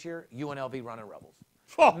college this year, UNLV Running Rebels.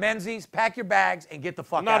 Oh. Menzies, pack your bags and get the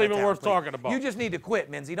fuck out of Not town. even worth please. talking about. You just need to quit,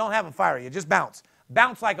 Menzies. Don't have them fire you. Just bounce.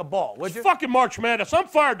 Bounce like a ball, would you? Fucking March Madness. I'm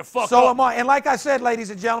fired the fuck up. So am I. And like I said, ladies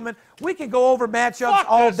and gentlemen, we can go over matchups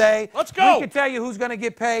all day. Let's go. We can tell you who's going to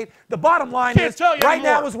get paid. The bottom line Can't is, tell you right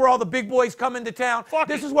anymore. now is where all the big boys come into town.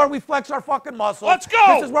 This is where we flex our fucking muscles. Let's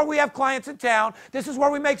go. This is where we have clients in town. This is where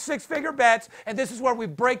we make 6-figure bets. And this is where we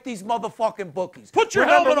break these motherfucking bookies. Put your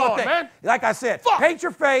Remember helmet one on, thing. man. Like I said, Fuck. paint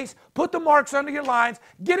your face, put the marks under your lines,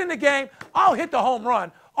 get in the game. I'll hit the home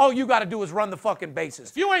run. All you got to do is run the fucking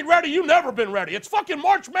bases. If you ain't ready, you never been ready. It's fucking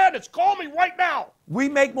March Madness. Call me right now. We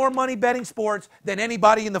make more money betting sports than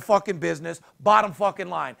anybody in the fucking business. Bottom fucking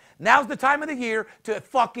line. Now's the time of the year to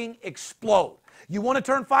fucking explode. You want to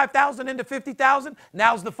turn 5,000 into 50,000?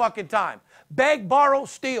 Now's the fucking time. Beg, borrow,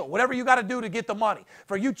 steal. Whatever you got to do to get the money.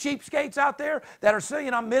 For you cheapskates out there that are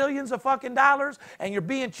sitting on millions of fucking dollars and you're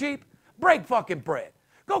being cheap, break fucking bread.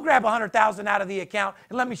 Go grab 100,000 out of the account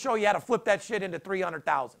and let me show you how to flip that shit into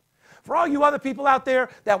 300,000. For all you other people out there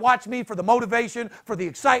that watch me for the motivation, for the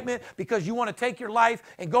excitement, because you want to take your life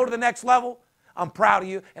and go to the next level, I'm proud of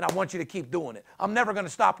you and I want you to keep doing it. I'm never going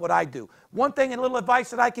to stop what I do. One thing and a little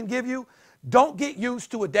advice that I can give you, don't get used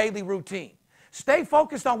to a daily routine. Stay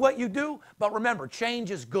focused on what you do, but remember, change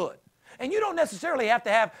is good. And you don't necessarily have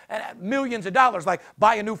to have millions of dollars, like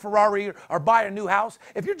buy a new Ferrari or buy a new house.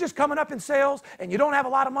 If you're just coming up in sales and you don't have a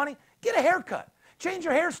lot of money, get a haircut. Change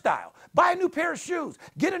your hairstyle. Buy a new pair of shoes.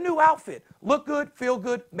 Get a new outfit. Look good, feel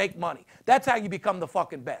good, make money. That's how you become the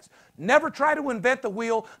fucking best. Never try to invent the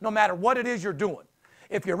wheel, no matter what it is you're doing.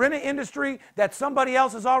 If you're in an industry that somebody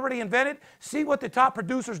else has already invented, see what the top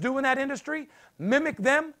producers do in that industry, mimic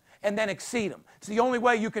them, and then exceed them. It's the only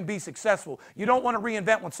way you can be successful. You don't want to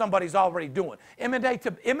reinvent what somebody's already doing. Imitate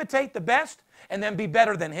the best and then be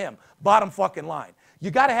better than him. Bottom fucking line.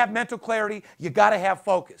 You got to have mental clarity. You got to have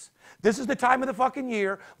focus. This is the time of the fucking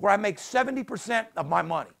year where I make 70% of my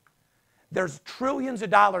money. There's trillions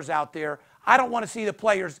of dollars out there. I don't want to see the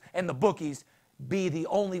players and the bookies be the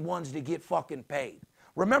only ones to get fucking paid.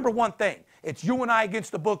 Remember one thing, it's you and I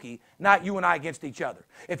against the bookie, not you and I against each other.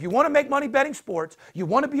 If you want to make money betting sports, you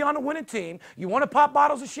want to be on a winning team, you want to pop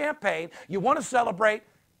bottles of champagne, you want to celebrate,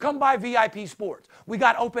 come by VIP Sports. We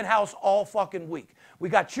got open house all fucking week. We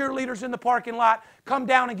got cheerleaders in the parking lot. Come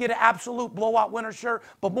down and get an absolute blowout winner shirt.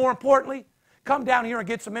 But more importantly, come down here and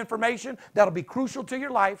get some information that'll be crucial to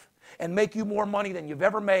your life and make you more money than you've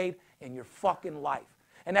ever made in your fucking life.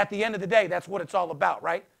 And at the end of the day, that's what it's all about,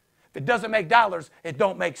 right? If it doesn't make dollars, it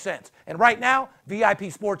don't make sense. And right now, VIP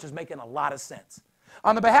Sports is making a lot of sense.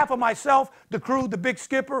 On the behalf of myself, the crew, the Big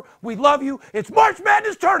Skipper, we love you. It's March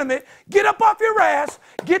Madness Tournament. Get up off your ass,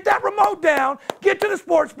 get that remote down, get to the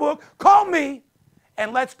sports book, call me,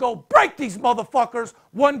 and let's go break these motherfuckers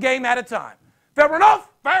one game at a time. Fair enough?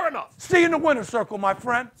 Fair enough. See you in the winner's circle, my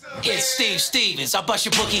friend. It's Steve Stevens. I'll bust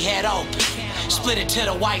your bookie head open. Split it to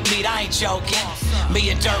the white meat, I ain't joking. Me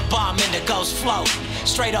and Dirt Bomb in the ghost float.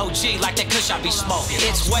 Straight OG like that kush I be smoking.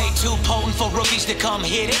 It's way too potent for rookies to come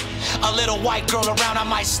hit it. A little white girl around, I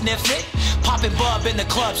might sniff it. Poppin' bub in the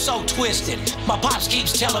club, so twisted. My pops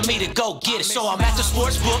keeps telling me to go get it. So I'm at the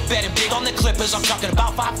sports book, betting big on the Clippers. I'm talking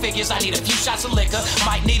about 5 figures, I need a few shots of liquor.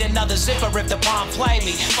 Might need another zipper if the bomb play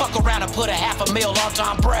me. Fuck around and put a $500,000 on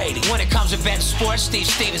Tom Brady. When it comes to betting sports, Steve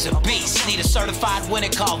Stevens a beast. Need a certified winner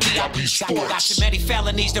called VIP Sports. Got too many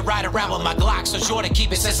felonies to ride around with my Glock, so sure to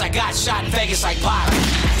keep it since I got shot in Vegas like Pac.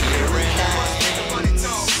 Here and